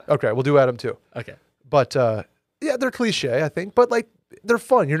 21? Yeah. Okay, we'll do Adam too. Okay. But yeah, they're cliche, I think, but they're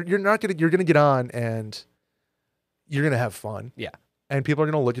fun. You're gonna get on and you're gonna have fun. Yeah. And people are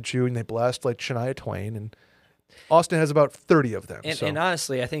gonna look at you and they blast like Shania Twain, and Austin has about 30 of them. And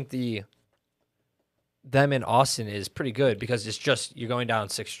honestly, I think them in Austin is pretty good because it's just you're going down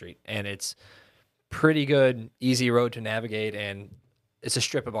 6th Street and it's pretty good, easy road to navigate, and it's a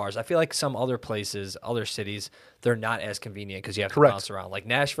strip of bars. I feel like some other places, other cities, they're not as convenient because you have to bounce around. Like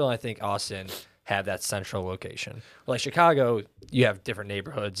Nashville, I think Austin have that central location. Like Chicago, you have different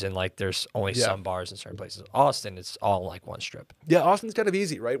neighborhoods and there's only some bars in certain places. Austin, it's all like one strip. Yeah, Austin's kind of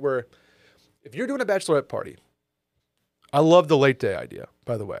easy, right? Where if you're doing a bachelorette party, I love the late day idea,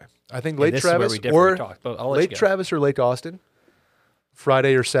 by the way. I think Lake Travis or Lake Austin,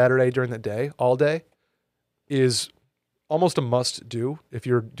 Friday or Saturday during the day, all day, is almost a must do if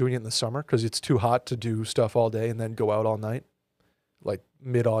you're doing it in the summer because it's too hot to do stuff all day and then go out all night. Like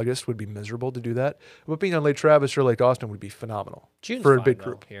mid-August would be miserable to do that. But being on Lake Travis or Lake Austin would be phenomenal. June's for a fine, big though,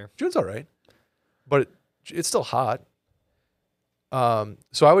 group. Here. June's all right, but it's still hot.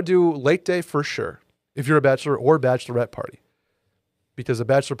 So I would do late day for sure if you're a bachelor or bachelorette party. Because a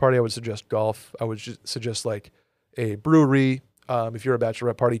bachelor party, I would suggest golf. I would suggest like a brewery. If you're a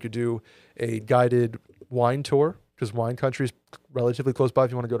bachelorette party, you could do a guided wine tour because wine country is relatively close by.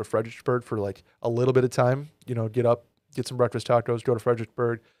 If you want to go to Fredericksburg for like a little bit of time, get up, get some breakfast tacos, go to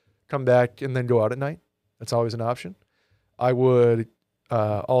Fredericksburg, come back, and then go out at night. That's always an option. I would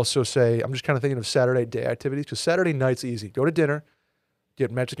also say, I'm just kind of thinking of Saturday day activities because Saturday night's easy. Go to dinner,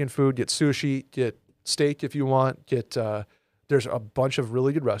 get Mexican food, get sushi, get steak if you want, there's a bunch of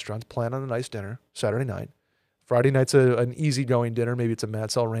really good restaurants. Plan on a nice dinner Saturday night. Friday night's an easygoing dinner. Maybe it's a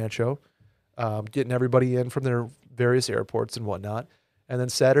Madsell Rancho. Getting everybody in from their various airports and whatnot. And then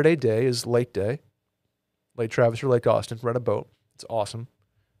Saturday day is lake day. Lake Travis or Lake Austin. Rent a boat. It's awesome.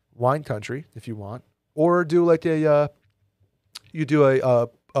 Wine country if you want. Or do like a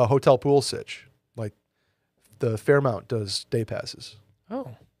hotel pool sitch. Like the Fairmount does day passes.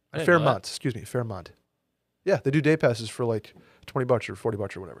 Oh. Fairmont. Yeah, they do day passes for like $20 or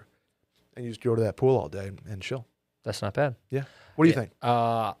 $40 or whatever. And you just go to that pool all day and chill. That's not bad. Yeah. What do you think?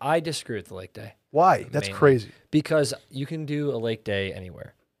 I disagree with the lake day. Why? That's mainly. Crazy. Because you can do a lake day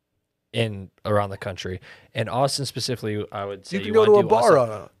anywhere around the country. And Austin specifically, I would say you can go to a bar on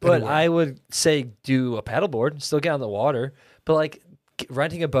a. But anywhere. I would say do a paddleboard, still get on the water. But like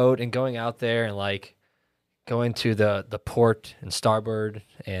renting a boat and going out there and like going to the port and starboard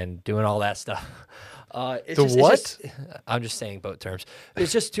and doing all that stuff. I'm just saying boat terms.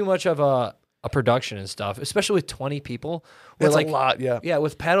 It's just too much of a production and stuff, especially with 20 people. That's a lot, yeah. Yeah,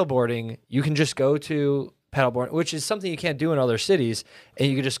 with paddleboarding, you can just go to paddleboard, which is something you can't do in other cities, and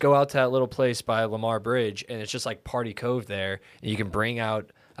you can just go out to that little place by Lamar Bridge, and it's just like Party Cove there, and you can bring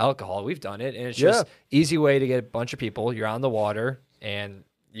out alcohol. We've done it, and it's just easy way to get a bunch of people. You're on the water, and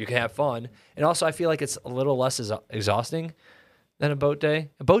you can have fun. And also, I feel like it's a little less exhausting than a boat day.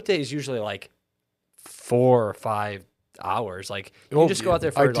 A boat day is usually like 4 or 5 hours. Like you can just go out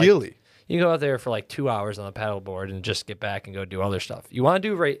there for ideally. You can go out there for like 2 hours on the paddleboard and just get back and go do other stuff. You want to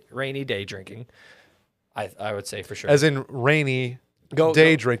do rainy day drinking, I would say for sure. As in rainy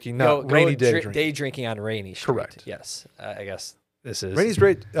day drinking, not rainy day drinking. Day drinking on rainy street. Correct. Yes. I guess this is. Rainy's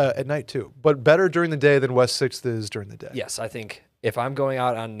great at night too, but better during the day than West 6th is during the day. Yes, I think if I'm going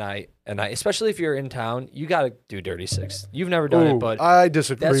out at night, especially if you're in town, you got to do Dirty Six. You've never done it, but I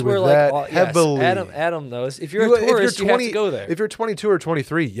disagree that's with where that heavily. Yes, Adam knows. If you're a tourist, you have to go there. If you're 22 or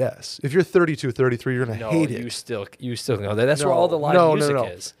 23, yes. If you're 32, 33, you're going to hate it. You still can go there. That's where all the live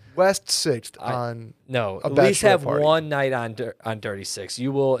music is. West 6th on at least have one night on Dirty Six.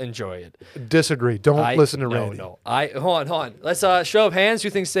 You will enjoy it. Disagree. Don't listen to Randy. No. Hold on. Let's show of hands. Who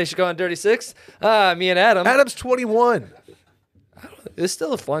thinks they should go on Dirty Six? Me and Adam. Adam's 21. It's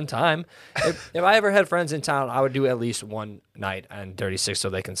still a fun time. If I ever had friends in town, I would do at least one night on Dirty Six so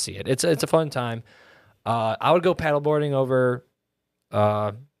they can see it. It's a fun time. I would go paddleboarding over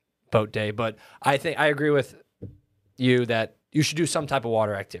boat day, but I think I agree with you that you should do some type of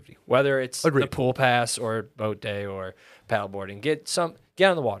water activity, whether it's the pool pass or boat day or paddleboarding. Get on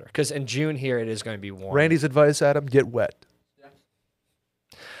the water because in June here it is going to be warm. Randy's advice, Adam: get wet.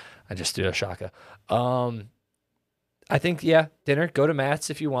 I just did a shaka. I think, dinner. Go to Matt's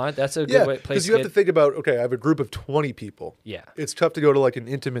if you want. That's a good place because you have to think about, okay, I have a group of 20 people. Yeah. It's tough to go to like an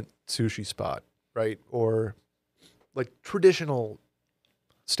intimate sushi spot, right? Or like traditional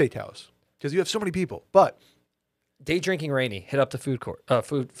steakhouse because you have so many people. But day drinking rainy, hit up the food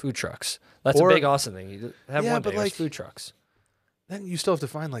trucks. That's a big Austin thing. You have one day, there's food trucks. Then you still have to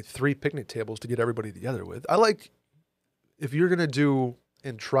find like 3 picnic tables to get everybody together with. I like, if you're going to do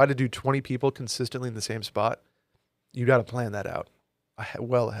and try to do 20 people consistently in the same spot, you got to plan that out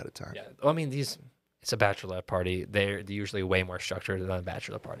well ahead of time. Yeah, I mean, it's a bachelorette party. They're usually way more structured than a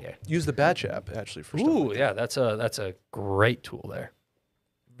bachelor party. Use the Batch app actually for stuff. Ooh, yeah, that's a great tool there.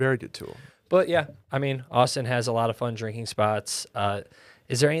 Very good tool. But yeah, I mean, Austin has a lot of fun drinking spots.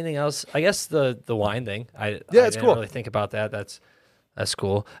 Is there anything else? I guess the wine thing. I it's didn't cool. really think about that. That's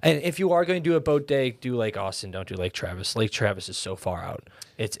cool. And if you are going to do a boat day, do Lake Austin. Don't do Lake Travis. Lake Travis is so far out.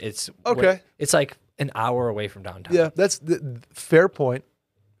 It's okay. It's like an hour away from downtown. Yeah, that's the fair point.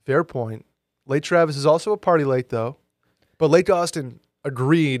 Fair point. Lake Travis is also a party lake, though. But Lake Austin,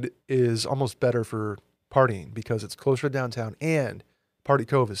 agreed, is almost better for partying because it's closer to downtown and Party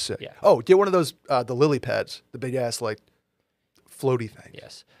Cove is sick. Yeah. Oh, get one of those, the lily pads, the big ass, like, floaty thing.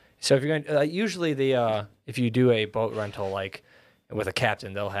 Yes. So if you're going, usually if you do a boat rental, like with a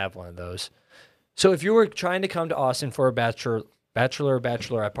captain, they'll have one of those. So if you were trying to come to Austin for a bachelor or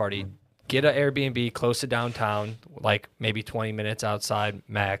bachelorette party, get an Airbnb close to downtown, like maybe 20 minutes outside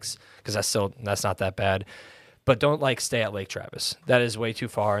max, because that's not that bad. But don't like stay at Lake Travis. That is way too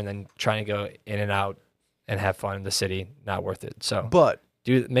far, and then trying to go in and out and have fun in the city, not worth it. So, but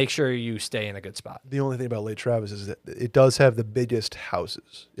make sure you stay in a good spot. The only thing about Lake Travis is that it does have the biggest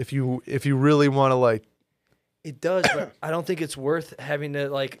houses. If you really want to like, it does, but I don't think it's worth having to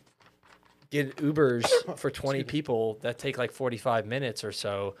like get Ubers for 20 people that take like 45 minutes or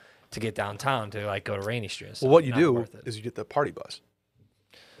so to get downtown to like go to Rainy Street. Well, what you do is you get the party bus.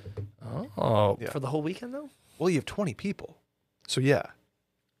 Oh, for the whole weekend though? Well, you have 20 people. So yeah.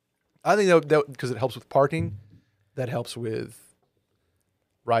 I think that because it helps with parking, that helps with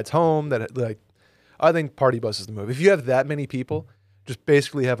rides home, I think party bus is the move. If you have that many people, just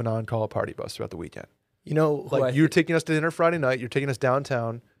basically have an on-call party bus throughout the weekend. You know, like you're taking us to dinner Friday night, you're taking us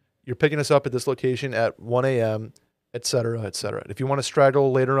downtown, you're picking us up at this location at 1 a.m., et cetera, et cetera. If you want to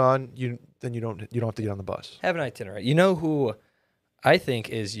straggle later on, then you don't have to get on the bus. Have an itinerary. You know who I think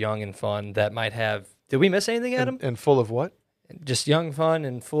is young and fun that might have. Did we miss anything, Adam? And full of what? Just young, fun,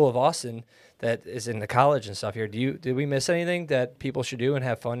 and full of Austin that is in the college and stuff here. Did we miss anything that people should do and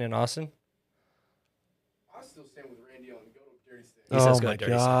have fun in Austin? I still stand with Randy on go to Dirty Six. Oh my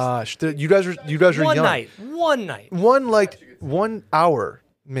gosh, you guys are young. One night, 1 hour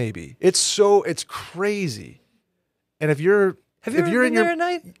maybe. It's crazy. And if you're been there at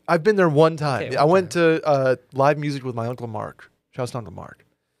night? I've been there one time. Okay, I went to live music with my Uncle Mark. Shouts to Uncle Mark.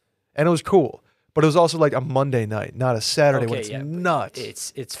 And it was cool. But it was also like a Monday night, not a Saturday when it's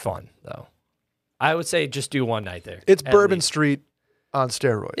nuts. It's fun though. I would say just do one night there. It's Bourbon Street on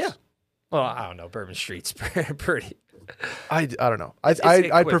steroids. Yeah. Well, I don't know. Bourbon Street's pretty. I don't know.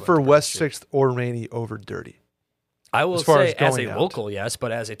 I prefer West 6th or Rainy over Dirty. I will say as a local, yes,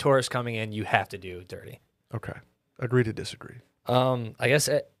 but as a tourist coming in, you have to do Dirty. Okay. Agree to disagree. I guess,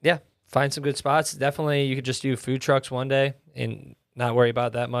 yeah, find some good spots. Definitely, you could just do food trucks one day and not worry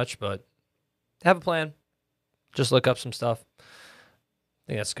about that much, but have a plan. Just look up some stuff. I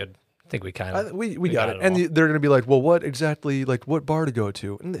think that's good. I think we kind of we got it. all. And they're going to be like, well, what exactly, like what bar to go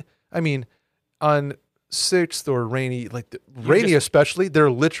to? And I mean, on 6th or Rainy, like Rainy especially,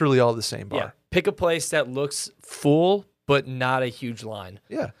 they're literally all the same bar. Yeah, pick a place that looks full, but not a huge line.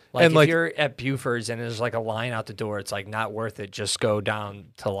 Yeah. Like and if you're at Buford's and there's like a line out the door, it's like not worth it. Just go down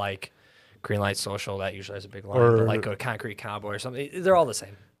to like Greenlight Social. That usually has a big line. But like go to Concrete Cowboy or something. They're all the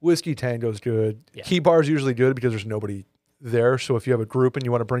same. Whiskey Tango's good. Yeah. Key Bar's usually good because there's nobody there. So if you have a group and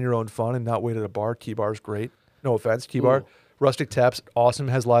you want to bring your own fun and not wait at a bar, Key Bar's great. No offense, Key Bar. Rustic Taps, awesome,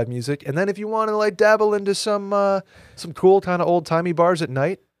 has live music. And then if you want to like dabble into some cool kind of old timey bars at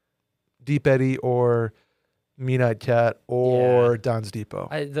night, Deep Eddy or Mean-Eyed Cat or Don's Depot.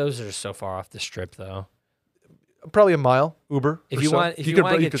 Those are so far off the strip though. Probably a mile Uber. If or you so. want, you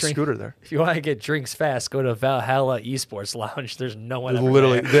could scooter there. If you want to get drinks fast, go to Valhalla Esports Lounge. There's no one ever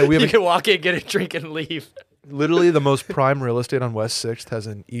Literally, there. we have you can walk in, get a drink, and leave. Literally, the most prime real estate on West 6th has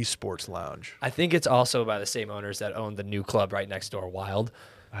an esports lounge. I think it's also by the same owners that own the new club right next door, Wild.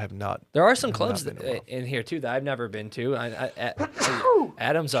 I have not. There are some clubs in here too that I've never been to.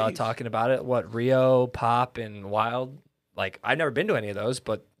 Adam's talking about it. What, Rio, Pop, and Wild? Like I've never been to any of those,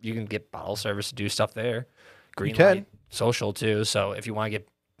 but you can get bottle service to do stuff there. Greenlight, social too. So if you want to get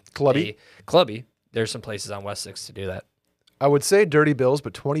clubby, there's some places on West 6 to do that. I would say Dirty Bills,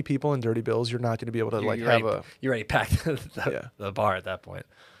 but 20 people in Dirty Bills, you're not going to be able to You already packed the bar at that point.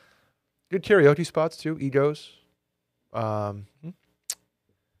 Good karaoke spots too. Egos. I'm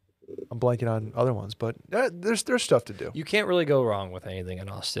blanking on other ones, but there's stuff to do. You can't really go wrong with anything in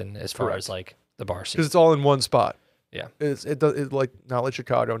Austin as far as like the bar scene. Because it's all in one spot. Yeah. It's like not like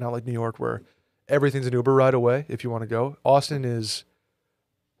Chicago, not like New York, where everything's an Uber ride away if you want to go. Austin is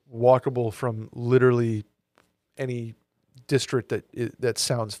walkable from literally any district that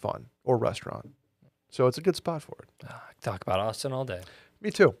sounds fun or restaurant. So it's a good spot for it. I can talk about Austin all day.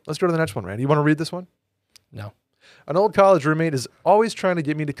 Me too. Let's go to the next one, Randy. You want to read this one? No. An old college roommate is always trying to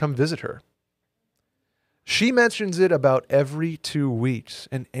get me to come visit her. She mentions it about every 2 weeks,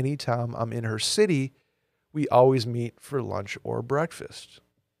 and anytime I'm in her city, we always meet for lunch or breakfast.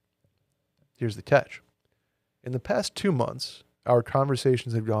 Here's the catch. In the past 2 months, our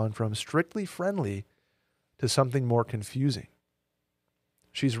conversations have gone from strictly friendly to something more confusing.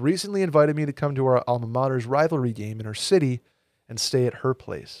 She's recently invited me to come to our alma mater's rivalry game in her city and stay at her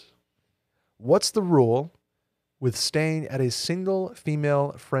place. What's the rule with staying at a single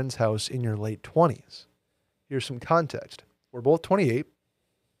female friend's house in your late 20s? Here's some context. We're both 28.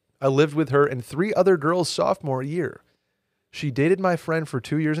 I lived with her and 3 other girls sophomore year. She dated my friend for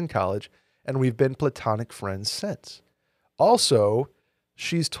 2 years in college, and we've been platonic friends since. Also,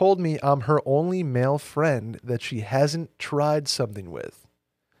 she's told me I'm her only male friend that she hasn't tried something with.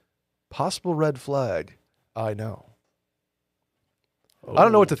 Possible red flag, I know. I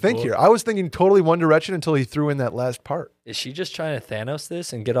don't know what to think here. I was thinking totally One Direction until he threw in that last part. Is she just trying to Thanos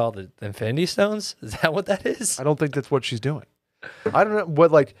this and get all the Infinity Stones? Is that what that is? I don't think that's what she's doing. I don't know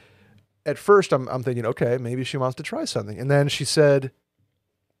what, like, at first I'm thinking, okay, maybe she wants to try something. And then she said,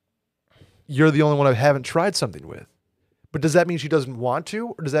 you're the only one I haven't tried something with. But does that mean she doesn't want to?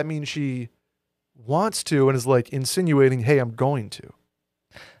 Or does that mean she wants to and is like insinuating, hey, I'm going to?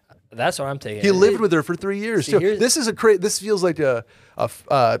 That's what I'm taking. He lived with her for 3 years too. This This feels like a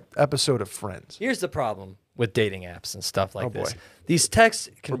episode of Friends. Here's the problem with dating apps and stuff like this. Boy. These texts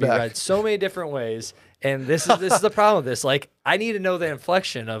can be read so many different ways, and this is the problem with this. Like, I need to know the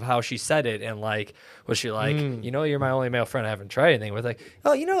inflection of how she said it, and like, was she like, you know, you're my only male friend I haven't tried anything with? Like,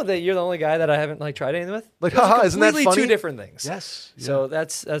 oh, you know that you're the only guy that I haven't like tried anything with? Like, haha, isn't that funny? Completely 2 different things. Yes. So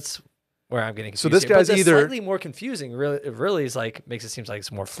that's where I'm getting confused. So this guy's but either slightly more confusing. Really is like makes it seem like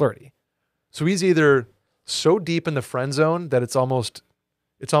it's more flirty. So he's either so deep in the friend zone that it's almost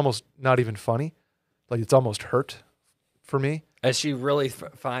not even funny, like it's almost hurt for me. As she really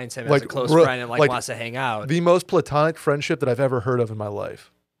finds him like, as a close friend and like wants to hang out. The most platonic friendship that I've ever heard of in my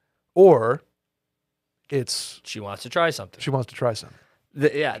life, or she wants to try something. She wants to try something.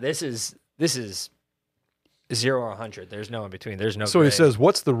 This is 0 or 100. There's no in between. There's no. So he says,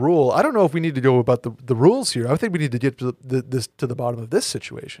 "What's the rule?" I don't know if we need to go about the rules here. I think we need to get to the bottom of this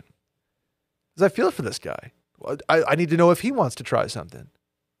situation. Because I feel for this guy. I need to know if he wants to try something,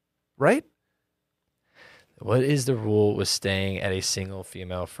 right? What is the rule with staying at a single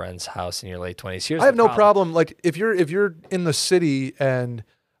female friend's house in your late 20s? I have no problem. Like if you're in the city and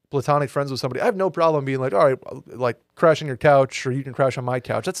platonic friends with somebody, I have no problem being like, all right, like crash on your couch, or you can crash on my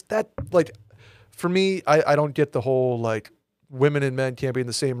couch. Like for me, I don't get the whole like women and men can't be in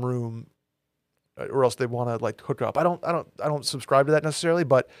the same room, or else they want to like hook up. I don't subscribe to that necessarily,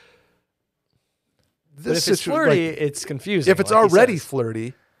 but But if it's flirty, it's confusing. If it's like he already says.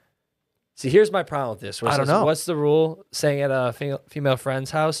 flirty, See, here's my problem with this. Where it I don't says, know. What's the rule? Saying at a female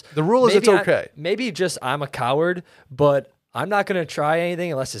friend's house. the rule is it's okay. Maybe just I'm a coward, but I'm not going to try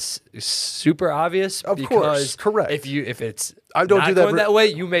anything unless it's super obvious. Of because course, correct. If it's I don't not do that going that way,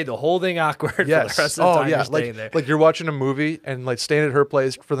 you made the whole thing awkward for the Yes. rest of the time you're staying like there. like you're watching a movie and like staying at her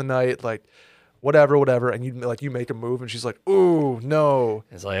place for the night, like whatever, and you make a move and she's like, ooh, no.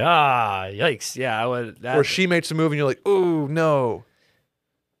 It's like, yikes. Yeah, I would. Or she makes a move and you're like, ooh, no.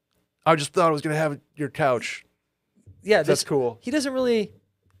 I just thought I was gonna have your couch. Yeah, That's cool. He doesn't really.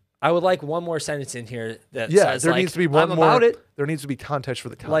 I would like one more sentence in here that Yeah, says there like, needs to be one I'm more. about it. There needs to be context for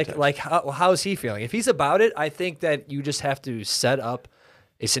the context. Like how's he feeling? If he's about it, I think that you just have to set up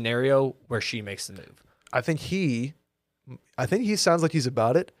a scenario where she makes the move. I think he sounds like he's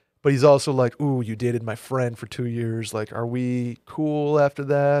about it, but he's also like, ooh, you dated my friend for 2 years. Like, are we cool after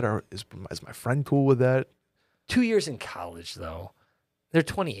that, or is my friend cool with that? 2 years in college, though. They're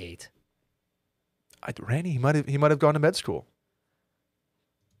 28. Randy, he might have gone to med school.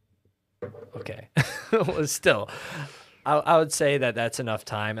 Okay. Well, still, I would say that that's enough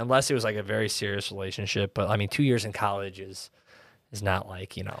time, unless it was like a very serious relationship. But I mean, 2 years in college is not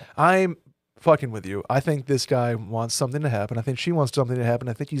like, I'm fucking with you. I think this guy wants something to happen. I think she wants something to happen.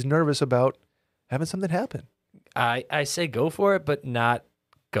 I think he's nervous about having something happen. I say go for it, but not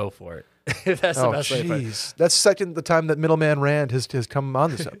go for it. If that's the best way to put it. Jeez. That's the time that middleman Rand has come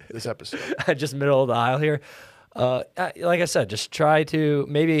on this episode. Just middle of the aisle here. Like I said, just try to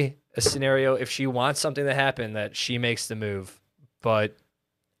maybe a scenario if she wants something to happen that she makes the move, but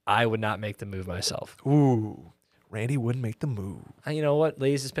I would not make the move myself. Ooh, Randy wouldn't make the move. And you know what?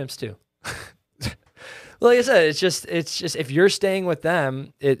 Ladies is pimps too. Like I said, it's just if you're staying with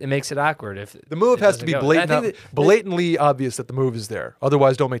them, it makes it awkward. If The move it has to doesn't be go. And I think blatantly obvious that the move is there.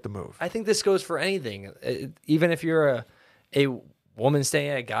 Otherwise, don't make the move. I think this goes for anything. Even if you're a woman staying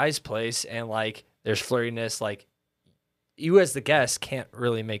at a guy's place and like there's flirtiness, like you as the guest can't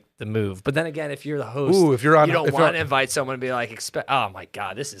really make the move. But then again, if you're the host, Ooh, if you're on, you don't if you're want on- to invite someone to be like, oh my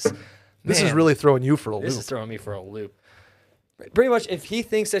God, this is really throwing you for a This loop. is throwing me for a loop. Pretty much, if he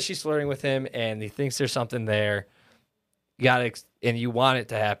thinks that she's flirting with him and he thinks there's something there, you gotta and you want it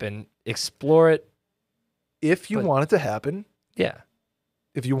to happen, explore it. If you want it to happen, Yeah.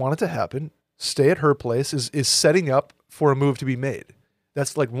 if you want it to happen, stay at her place is setting up for a move to be made.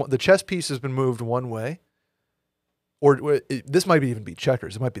 That's like the chess piece has been moved one way, or this might even be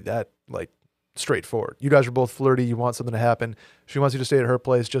checkers. It might be that like straightforward. You guys are both flirty. You want something to happen. She wants you to stay at her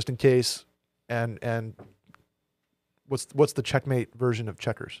place just in case. And what's the checkmate version of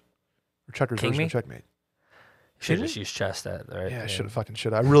checkers? Or checkers King version me? of checkmate? Should just use chess that, right? Yeah,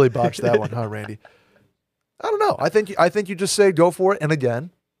 should. I really botched that one, huh, Randy? I don't know. I think you just say go for it. And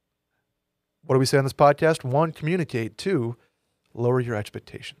again, what do we say on this podcast? 1, communicate. 2, lower your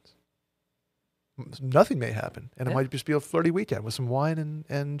expectations. Nothing may happen, and it might just be a flirty weekend with some wine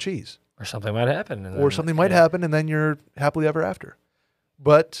and cheese. Or something might happen. And Or then, something might happen, and then you're happily ever after.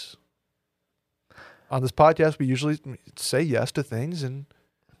 But on this podcast, we usually say yes to things and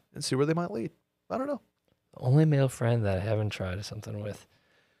see where they might lead. I don't know. Only male friend that I haven't tried something with.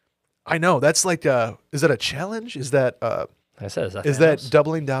 I know. That's like, is that a challenge? Is that Like I said, is that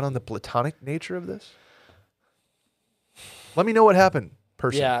doubling down on the platonic nature of this? Let me know what happened,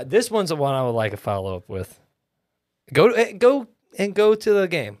 person. Yeah, this one's the one I would like a follow up with. Go to the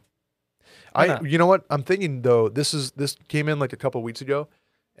game. Why not? You know what? I'm thinking though, this came in like a couple weeks ago,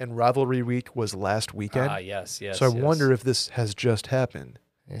 and rivalry week was last weekend. Yes. So I wonder if this has just happened,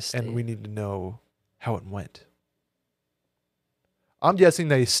 Yes, and we need to know how it went. I'm guessing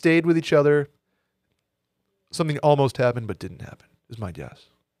they stayed with each other. Something almost happened, but didn't happen, is my guess.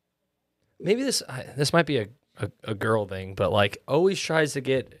 maybe this might be a girl thing, but like always tries to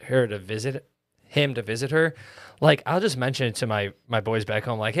get her to visit her. Like I'll just mention it to my boys back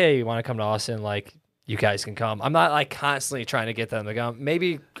home, like, hey, you want to come to Austin? Like you guys can come. I'm not like constantly trying to get them to come.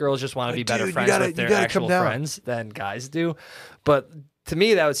 Maybe girls just want to be better dude, friends with their actual friends than guys do. But to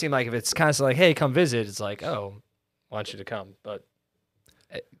me, that would seem like if it's constantly like, hey, come visit, it's like, oh, I want you to come, but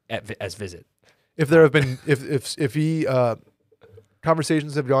as visit. If there have been, if he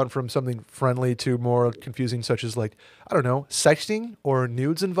conversations have gone from something friendly to more confusing, such as like, I don't know, sexting or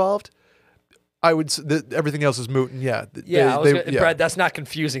nudes involved, I would everything else is moot. And yeah, Brad, that's not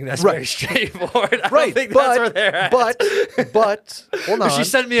confusing. That's Right. very straightforward. I Right, don't think but- that's where they're at. but hold on. If she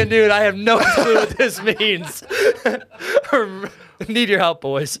sent me a nude, I have no clue what this means. Need your help,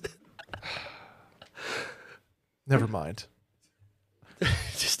 boys. Never mind.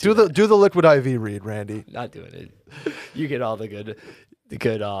 Just Do the liquid IV read, Randy. Not doing it. You get all the good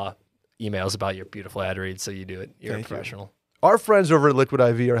emails about your beautiful ad reads, so you do it. You're Thank a professional. Our friends over at Liquid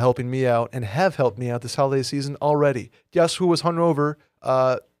IV are helping me out and have helped me out this holiday season already. Guess who was hungover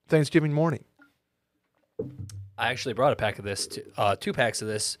Thanksgiving morning? I actually brought a pack of this, 2 packs of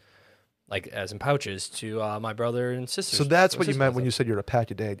this, like as in pouches, to my brother and sister. So that's what you meant when you said you're a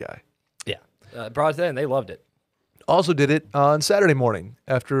pack-a-day guy. Yeah. Brought it there, and they loved it. Also did it on Saturday morning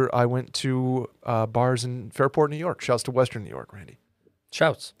after I went to bars in Fairport, New York. Shouts to Western New York, Randy.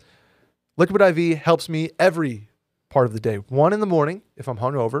 Shouts. Liquid IV helps me every part of the day. 1 in the morning if I'm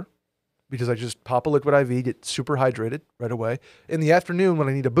hungover, because I just pop a Liquid IV, get super hydrated right away. In the afternoon when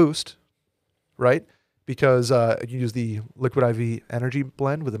I need a boost, right? Because you use the Liquid IV energy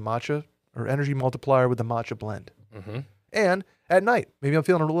blend with the matcha, or energy multiplier with the matcha blend. Mm-hmm. And at night, maybe I'm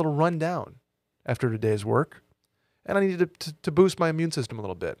feeling a little run down after a day's work, and I need to boost my immune system a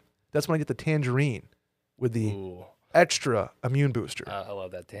little bit. That's when I get the tangerine with the extra immune booster. I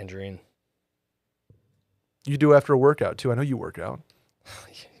love that tangerine. You do after a workout, too. I know you work out.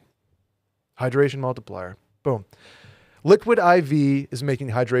 Hydration multiplier. Boom. Liquid IV is making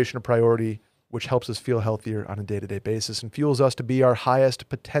hydration a priority, which helps us feel healthier on a day-to-day basis and fuels us to be our highest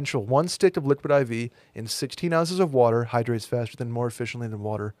potential. 1 stick of Liquid IV in 16 ounces of water hydrates faster than more efficiently than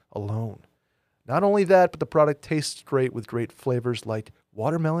water alone. Not only that, but the product tastes great with great flavors like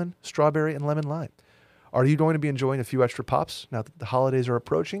watermelon, strawberry, and lemon lime. Are you going to be enjoying a few extra pops now that the holidays are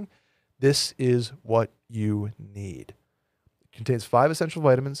approaching? This is what you need. It contains 5 essential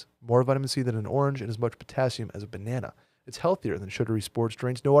vitamins, more vitamin C than an orange, and as much potassium as a banana. It's healthier than sugary sports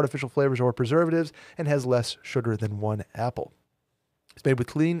drinks, no artificial flavors or preservatives, and has less sugar than 1 apple. It's made with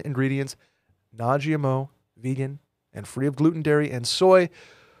clean ingredients, non-GMO, vegan, and free of gluten, dairy, and soy.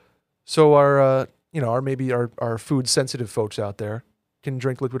 So our food-sensitive folks out there can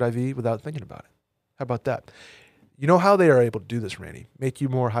drink Liquid IV without thinking about it. How about that? You know how they are able to do this, Randy? Make you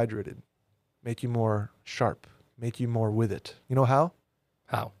more hydrated, make you more sharp, make you more with it. You know how?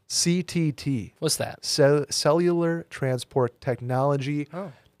 How? CTT. What's that? Cellular Transport Technology,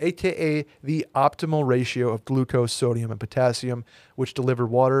 a.k.a. the optimal ratio of glucose, sodium, and potassium, which deliver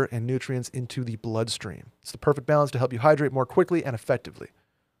water and nutrients into the bloodstream. It's the perfect balance to help you hydrate more quickly and effectively.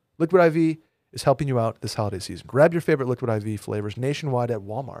 Liquid IV is helping you out this holiday season. Grab your favorite Liquid IV flavors nationwide at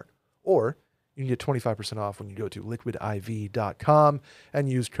Walmart, or you can get 25% off when you go to liquidiv.com and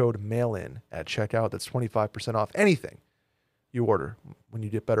use code MAILIN at checkout. That's 25% off anything you order when you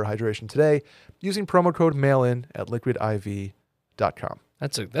get better hydration today using promo code MAILIN at liquidiv.com.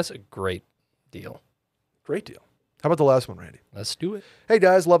 That's a great deal. Great deal. How about the last one, Randy? Let's do it. Hey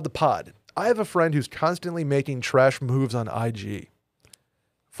guys, love the pod. I have a friend who's constantly making trash moves on IG.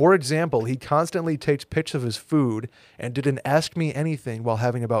 For example, he constantly takes pics of his food and didn't ask me anything while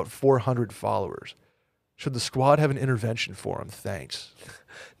having about 400 followers. Should the squad have an intervention for him? Thanks.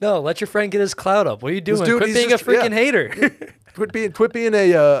 No, let your friend get his clout up. What are you doing? Dude, Quit being a freaking hater. Quit being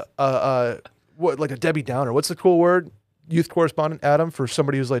a like a Debbie Downer. What's the cool word? Youth correspondent Adam, for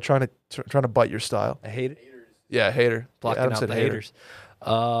somebody who's like trying to bite your style. A hater. Yeah, hater. Blocking Adam out said the hater.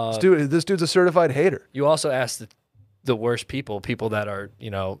 haters. This dude's a certified hater. You also asked the worst people that are,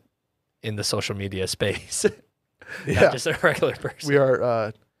 in the social media space. Yeah. Not just a regular person. We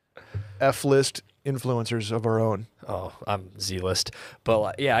are F-list influencers of our own. Oh, I'm Z-list.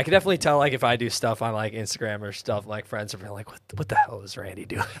 But yeah, I can definitely tell, like, if I do stuff on like Instagram or stuff, like friends are like, what the hell is Randy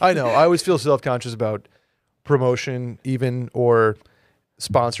doing? I know. I always feel self-conscious about promotion even, or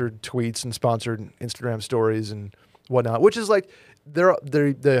sponsored tweets and sponsored Instagram stories and whatnot, which is like,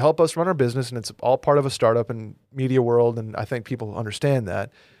 they help us run our business, and it's all part of a startup and media world, and I think people understand that.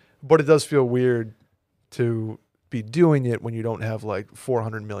 But it does feel weird to be doing it when you don't have like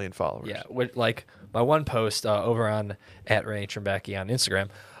 400 million followers. Yeah, like my one post over on @RandyTrimbecky on Instagram,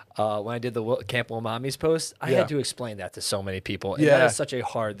 when I did the Camp Will Mommies post, I had to explain that to so many people. And that is such a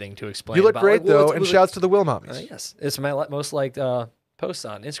hard thing to explain. You look great, though, and shouts to the Will Mommies. Yes, it's my most liked posts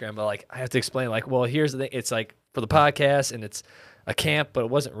on Instagram, but like I have to explain, like, well, here's the thing. It's like for the podcast, and it's a camp, but it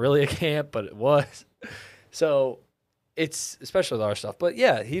wasn't really a camp, but it was. So it's especially with our stuff. But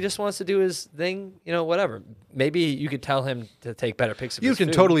yeah, he just wants to do his thing, whatever. Maybe you could tell him to take better pics of his food. You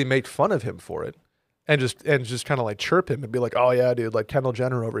can totally make fun of him for it and just kind of like chirp him and be like, oh yeah, dude, like Kendall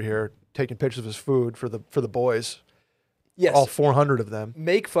Jenner over here taking pictures of his food for the boys. Yes. All 400 of them.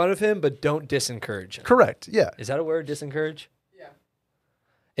 Make fun of him, but don't disencourage him. Correct. Yeah. Is that a word, disencourage? Yeah.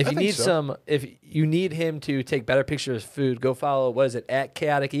 If you need him to take better pictures of his food, go follow, what is it,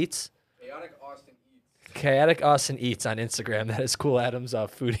 @Chaotic Eats? Chaotic Austin Eats on Instagram. That is Cool Adam's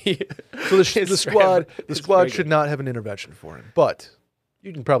foodie. So the squad should not have an intervention for him. But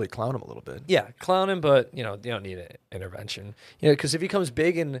You can probably clown him a little bit. Yeah, clown him, but you don't need an intervention. Because if he comes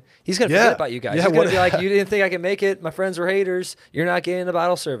big and he's gonna Yeah. forget about you guys. Yeah, He's gonna what- be like, you didn't think I could make it. My friends were haters. You're not getting the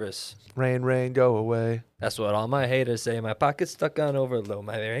bottle service. Rain, rain, go away. That's what all my haters say. My pocket's stuck on overload.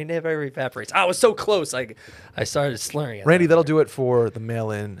 My rain never evaporates. I was so close. I started slurring. At Randy, that. that'll do it for the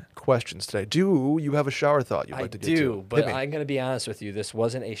mail-in questions today. Do you have a shower thought you'd I like to get to? do, but Hit me. I'm gonna be honest with you. This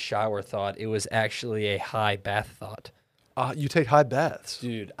wasn't a shower thought. It was actually a high bath thought. You take high baths.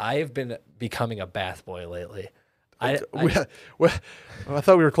 Dude, I have been becoming a bath boy lately. I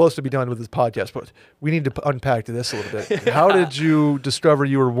thought we were close to be done with this podcast, but we need to unpack this a little bit. How did you discover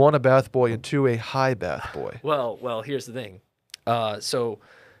you were, one, a bath boy, and two, a high bath boy? Well, here's the thing. So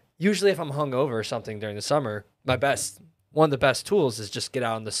usually if I'm hungover or something during the summer, one of the best tools is just get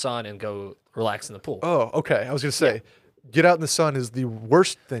out in the sun and go relax in the pool. Oh, okay. I was going to say, get out in the sun is the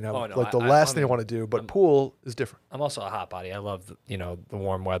worst thing. Oh, no, the last thing I want to do, but pool is different. I'm also a hot body. I love the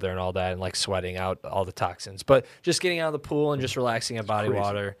warm weather and all that, and like sweating out all the toxins. But just getting out of the pool and just relaxing in body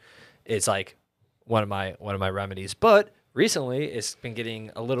water, it's like one of my remedies. But recently, it's been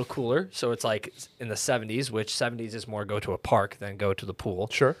getting a little cooler, so it's like in the 70s, which 70s is more go to a park than go to the pool.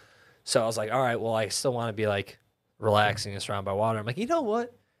 Sure. So I was like, all right, well, I still want to be like relaxing and surrounded by water. I'm like, you know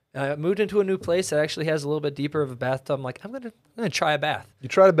what? And I moved into a new place that actually has a little bit deeper of a bathtub. I'm like, I'm gonna try a bath. You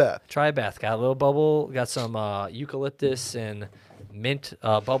tried a bath. Try a bath. Got a little bubble. Got some eucalyptus and mint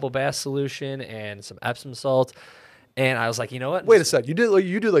bubble bath solution and some Epsom salt. And I was like, you know what? Wait a sec. You did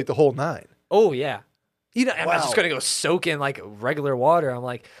like the whole 9. Oh yeah. I'm not just Wow. gonna go soak in like regular water. I'm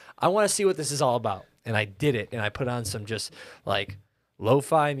like, I want to see what this is all about. And I did it. And I put on some just like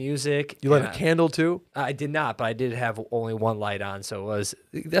lo-fi music. You lit and a candle too? I did not, but I did have only one light on, so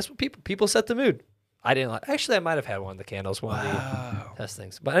that's what people set the mood. I didn't like. Actually, I might have had one of the candles, one of the test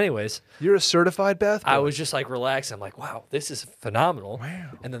things. But anyways, You're a certified bath boy? I was just like relaxed. I'm like, wow, this is phenomenal. Wow.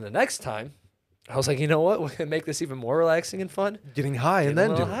 And then the next time, I was like, you know what? We're gonna make this even more relaxing and fun. Getting high and Get a then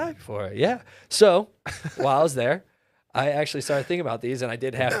little doing high for it. Yeah. So while I was there, I actually started thinking about these, and I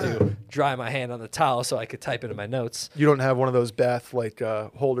did have to dry my hand on the towel so I could type into my notes. You don't have one of those bath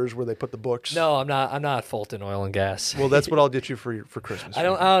holders where they put the books? No, I'm not Fulton Oil and Gas. Well, that's what I'll get you for Christmas. I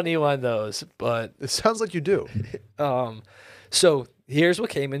don't need one of those, but It sounds like you do. so here's what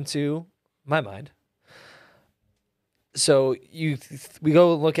came into my mind. So we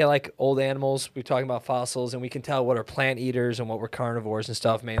go look at like old animals. We're talking about fossils, and we can tell what are plant eaters and what were carnivores and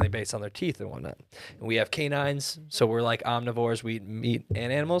stuff, mainly based on their teeth and whatnot. And we have canines, so we're like omnivores. We eat meat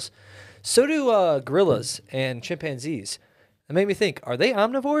and animals. So do gorillas and chimpanzees. It made me think: are they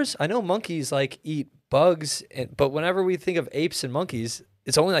omnivores? I know monkeys like eat bugs, but whenever we think of apes and monkeys,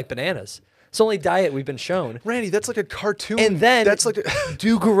 it's only like bananas. It's the only diet we've been shown. Randy, that's like a cartoon. And then, that's like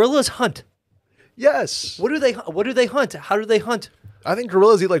do gorillas hunt? yes. What do they hunt? How do they hunt? I think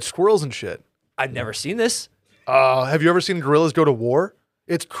gorillas eat like squirrels and shit. I've never seen this. Have you ever seen gorillas go to war?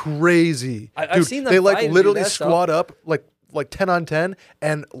 It's crazy. I've seen them They fight like and do literally that stuff. squat up like 10 on 10,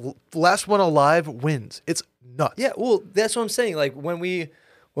 and last one alive wins. It's nuts. Yeah, well, that's what I'm saying. Like when we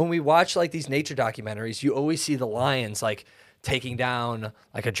watch like these nature documentaries, you always see the lions like taking down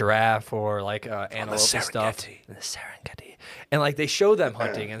like a giraffe or like antelope and stuff. In the Serengeti. And like they show them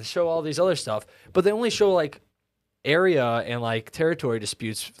hunting and they show all these other stuff, but they only show like area and like territory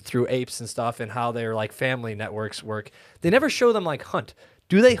disputes through apes and stuff and how their like family networks work. They never show them like hunt.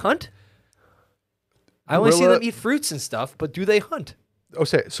 Do they hunt? I only see Gorilla- them eat fruits and stuff, but do they hunt?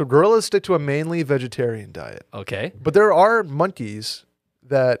 Okay, so gorillas stick to a mainly vegetarian diet, Okay. but there are monkeys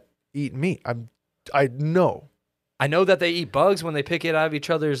that eat meat. I know. I know that they eat bugs when they pick it out of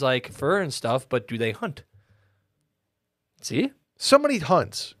each other's like fur and stuff, but do they hunt? See? Somebody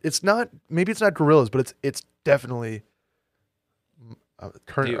hunts. Maybe it's not gorillas, but it's definitely.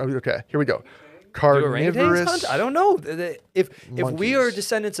 Okay, here we go. Do orangutans Carnivorous. hunt? I don't know. If we are monkeys.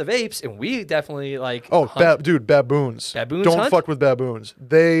 descendants of apes and we definitely like Oh, hunt, dude, baboons. Baboons Don't hunt? fuck with baboons.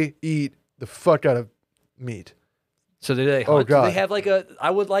 They eat the fuck out of meat. so do they Oh, hunt? Do God. they have like I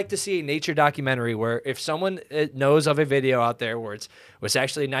would like to see a nature documentary where if someone knows of a video out there where it's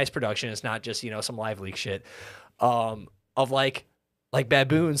actually a nice production, it's not just some live leak shit, of like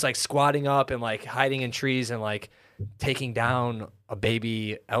baboons like squatting up and like hiding in trees and like taking down a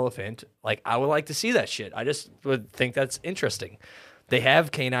baby elephant. Like I would like to see that shit. I just would think that's interesting. They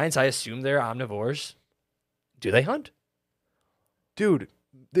have canines. I assume they're omnivores. Do they hunt? Dude,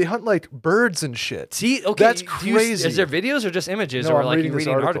 they hunt like birds and shit. See, okay, That's is crazy. there videos or just images, No, or I'm like reading you this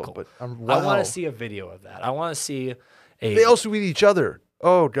reading an article, article? but I wow. want to see a video of that. I want to see a. They also eat each other.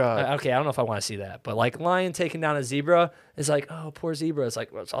 Oh god. Okay, I don't know if I want to see that, but like lion taking down a zebra is like, oh, poor zebra. It's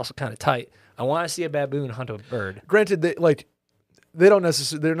like, well, it's also kind of tight. I want to see a baboon hunt a bird. Granted, they don't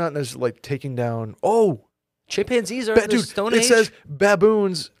necessarily. They're not necessarily like taking down. Oh, Chimpanzees are in the dude, Stone it Age. says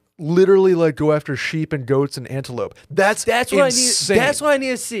baboons literally like go after sheep and goats and antelope. That's what insane. I need. That's what I need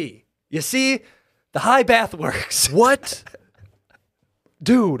to see. You see, the high bath works. What?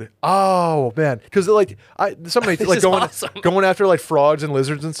 Dude, oh man, because like somebody This like is going awesome. going after like frogs and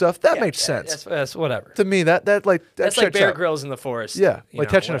lizards and stuff. That makes Yeah, sense That's whatever. to me. That's That's like checks Bear out. Grylls in the forest. Yeah, you like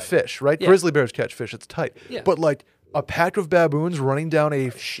know, catching a whatever. fish, right? Yeah. Grizzly bears catch fish. It's tight. Yeah. But like a pack of baboons running down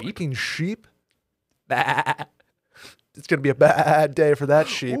a Sheep? fucking sheep. Bah. It's gonna be a bad day for that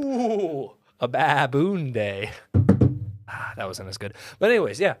sheep. Ooh, a baboon day. That wasn't as good. But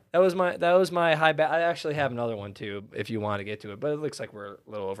anyways, yeah, that was my high bat. I actually have another one too, if you want to get to it. But it looks like we're a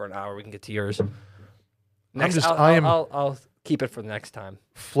little over an hour. We can get to yours. Next, I'll keep it for the next time.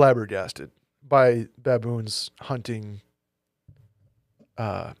 Flabbergasted by baboons hunting,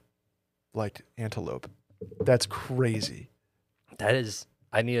 like antelope. That's crazy. That is.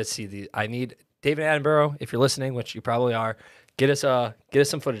 I need to see the. I need David Attenborough, if you're listening, which you probably are. Get us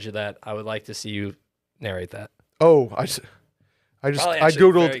some footage of that. I would like to see you narrate that. Oh, I Probably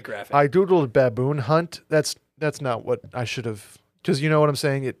actually very graphic. googled baboon hunt. That's not what I should have, because you know what I'm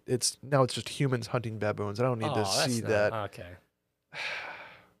saying. It's just humans hunting baboons. I don't need to see that. Okay.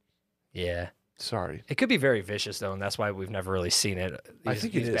 Yeah. Sorry. It could be very vicious though, and that's why we've never really seen it. I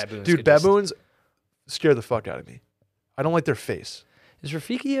think it is. Baboons Dude, could just- baboons scare the fuck out of me. I don't like their face. Is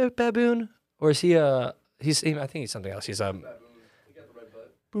Rafiki a baboon, or is he a? I think he's something else. He's He got the red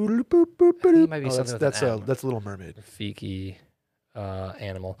butt. He might be Oh, something with that's an M. that's Little Mermaid. Rafiki,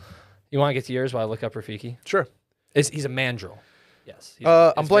 animal. You want to get to yours while I look up Rafiki? Sure. He's a mandrill. Yes.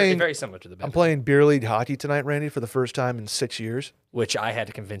 I'm playing- very similar to the baboon, I'm playing beer league hockey tonight, Randy, for the first time in 6 years. which I had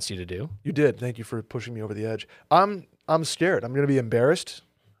to convince you to do. You did. Thank you for pushing me over the edge. I'm scared. I'm going to be embarrassed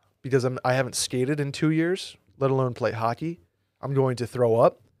because I haven't skated in 2 years, let alone play hockey. I'm going to throw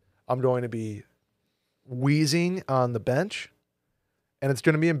up. I'm going to be wheezing on the bench, and it's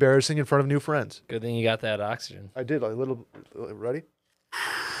going to be embarrassing in front of new friends. Good thing you got that oxygen. I did a little. Ready?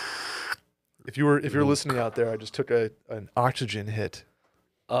 If you're listening out there, I just took an oxygen hit.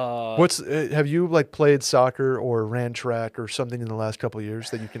 Have you like played soccer or ran track or something in the last couple of years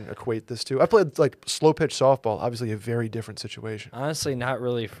that you can equate this to? I played like slow pitch softball, obviously a very different situation. Honestly, not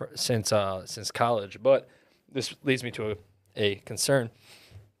really since college, but this leads me to a concern.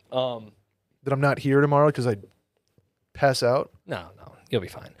 That I'm not here tomorrow because I pass out. No, you'll be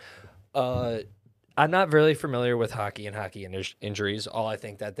fine. I'm not really familiar with hockey and hockey injuries. All I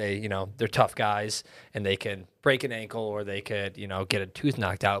think that they're tough guys and they can break an ankle or they could, get a tooth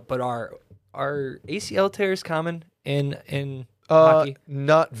knocked out. But are ACL tears common in hockey?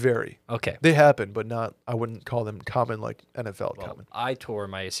 Not very. Okay. They happen, but not. I wouldn't call them common like NFL Well, common. I tore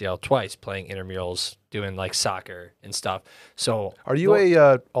my ACL twice playing intramurals, doing like soccer and stuff. So Are you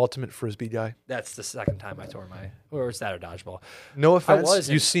a ultimate frisbee guy? That's the second time I tore or was that a dodgeball? No offense.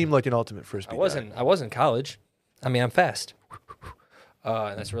 wasn't. You seem like an ultimate frisbee. I wasn't in college. I mean, I'm fast.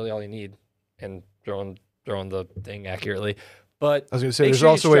 And that's really all you need. And throwing the thing accurately. But I was going to say make there's sure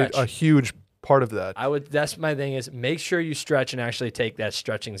you also stretch. a huge part of that. That's my thing is make sure you stretch and actually take that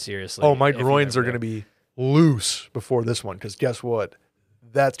stretching seriously. Oh, my if you groins ever are going to do. be loose before this one because guess what?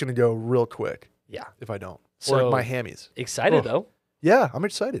 That's going to go real quick Yeah. if I don't. So- or my hammies. Excited Ugh. though. Yeah, I'm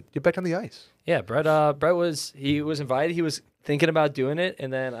excited. Get back on the ice. Yeah, Brett was invited. He was thinking about doing it,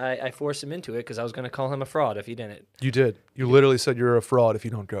 and then I forced him into it because I was going to call him a fraud if he didn't. You did. You literally said you're a fraud if you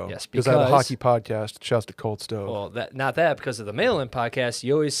don't go. Yes, I have a because- hockey podcast. Shouts to Cold Stove. Well, because of the mail-in podcast,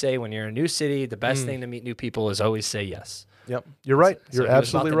 you always say when you're in a new city, the best thing to meet new people is always say yes. Yep, you're right. So You're he was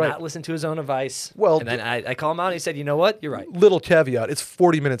absolutely about to right. Not listen to his own advice. Well, and then I call him out, and he said, "You know what? You're right." Little caveat: it's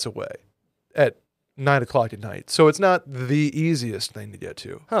 40 minutes away, at 9 o'clock at night, so it's not the easiest thing to get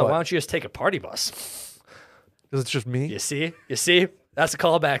to. Huh, but- why don't you just take a party bus? Because it's just me. You see, that's a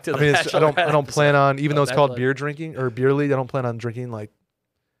callback to the. I mean, I don't Bachelorette plan on, even though of it's called Bachelorette. beer drinking or beer league, I don't plan on drinking like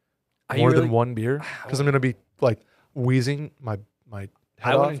Are you more really- than one beer because I'm gonna be like wheezing my head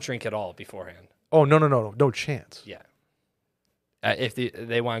I off. wouldn't drink at all beforehand. Oh no chance. Yeah. If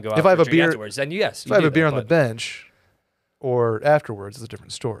they want to go out If I have for a drink beer- afterwards, then yes. If I have a beer on the bench or afterwards, it's a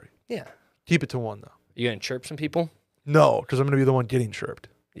different story. Yeah. Keep it to one though. You gonna chirp some people? No, because I'm gonna be the one getting chirped.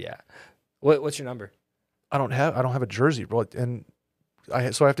 Yeah. What's your number? I don't have a jersey, bro, and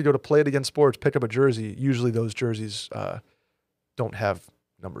so I have to go to Play It Again Sports, pick up a jersey. Usually those jerseys don't have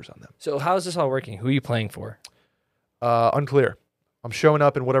numbers on them. So how's this all working? Who are you playing for? Unclear. I'm showing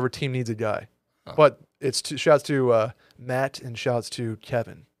up, and whatever team needs a guy. Oh. But it's shouts to Matt and shouts to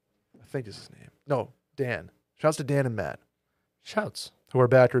Kevin. I think is his name. No, Dan. Shouts to Dan and Matt, Shouts. who are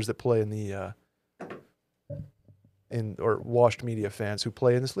backers that play in the or washed media fans who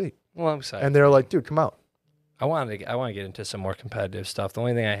play in this league. Well, I'm excited. And they're like, dude, come out. I want to get into some more competitive stuff. The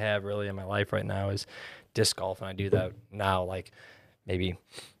only thing I have really in my life right now is disc golf, and I do that now like maybe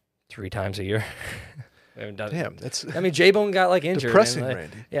 3 times a year. I haven't done Damn, it. that's I mean, J-Bone got like injured. depressing, and,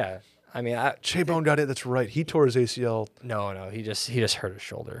 Randy. Yeah. I mean, J-Bone got it. That's right. He tore his ACL. No, he just hurt his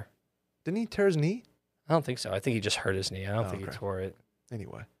shoulder. Didn't he tear his knee? I don't think so. I think he just hurt his knee. I don't Oh, think okay. he tore it.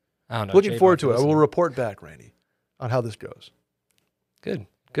 Anyway, I don't know. looking J-Bone, forward to it. I listen. will report back, Randy, on how this goes. Good.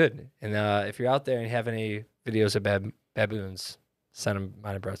 And if you're out there and you have any videos of baboons, send them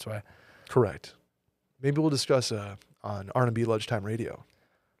mine and Brett's way. Correct. Maybe we'll discuss on R&B Lunchtime Radio.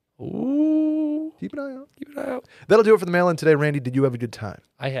 Ooh. Keep an eye out. Keep an eye out. That'll do it for the mail-in today. Randy, did you have a good time?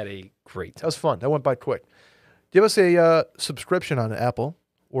 I had a great That time. was fun. That went by quick. Give us a subscription on Apple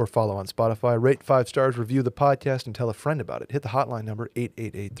or follow on Spotify. Rate 5 stars, review the podcast, and tell a friend about it. Hit the hotline number,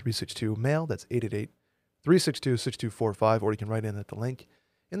 888-362-MAIL. That's 888-362-6245. Or you can write in at the link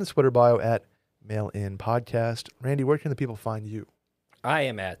in the Twitter bio at Mail-In Podcast. Randy, where can the people find you? I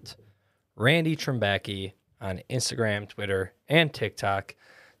am at Randy Trimbacki on Instagram, Twitter, and TikTok.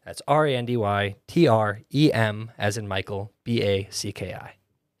 That's RANDYTREM as in Michael, BACKI.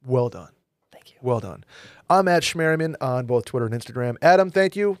 Well done. Thank you. Well done. I'm at Schmerriman on both Twitter and Instagram. Adam,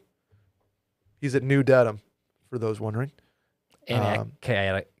 thank you. He's at New Datum, for those wondering. And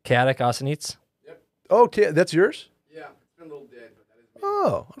Chaotic Austin Eats. Okay, that's yours? Yeah, it's been a little dead, but that is me.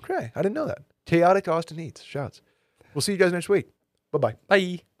 Oh, okay. I didn't know that. Chaotic Austin Eats. Shouts. We'll see you guys next week. Bye-bye.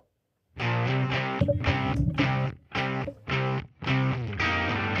 Bye.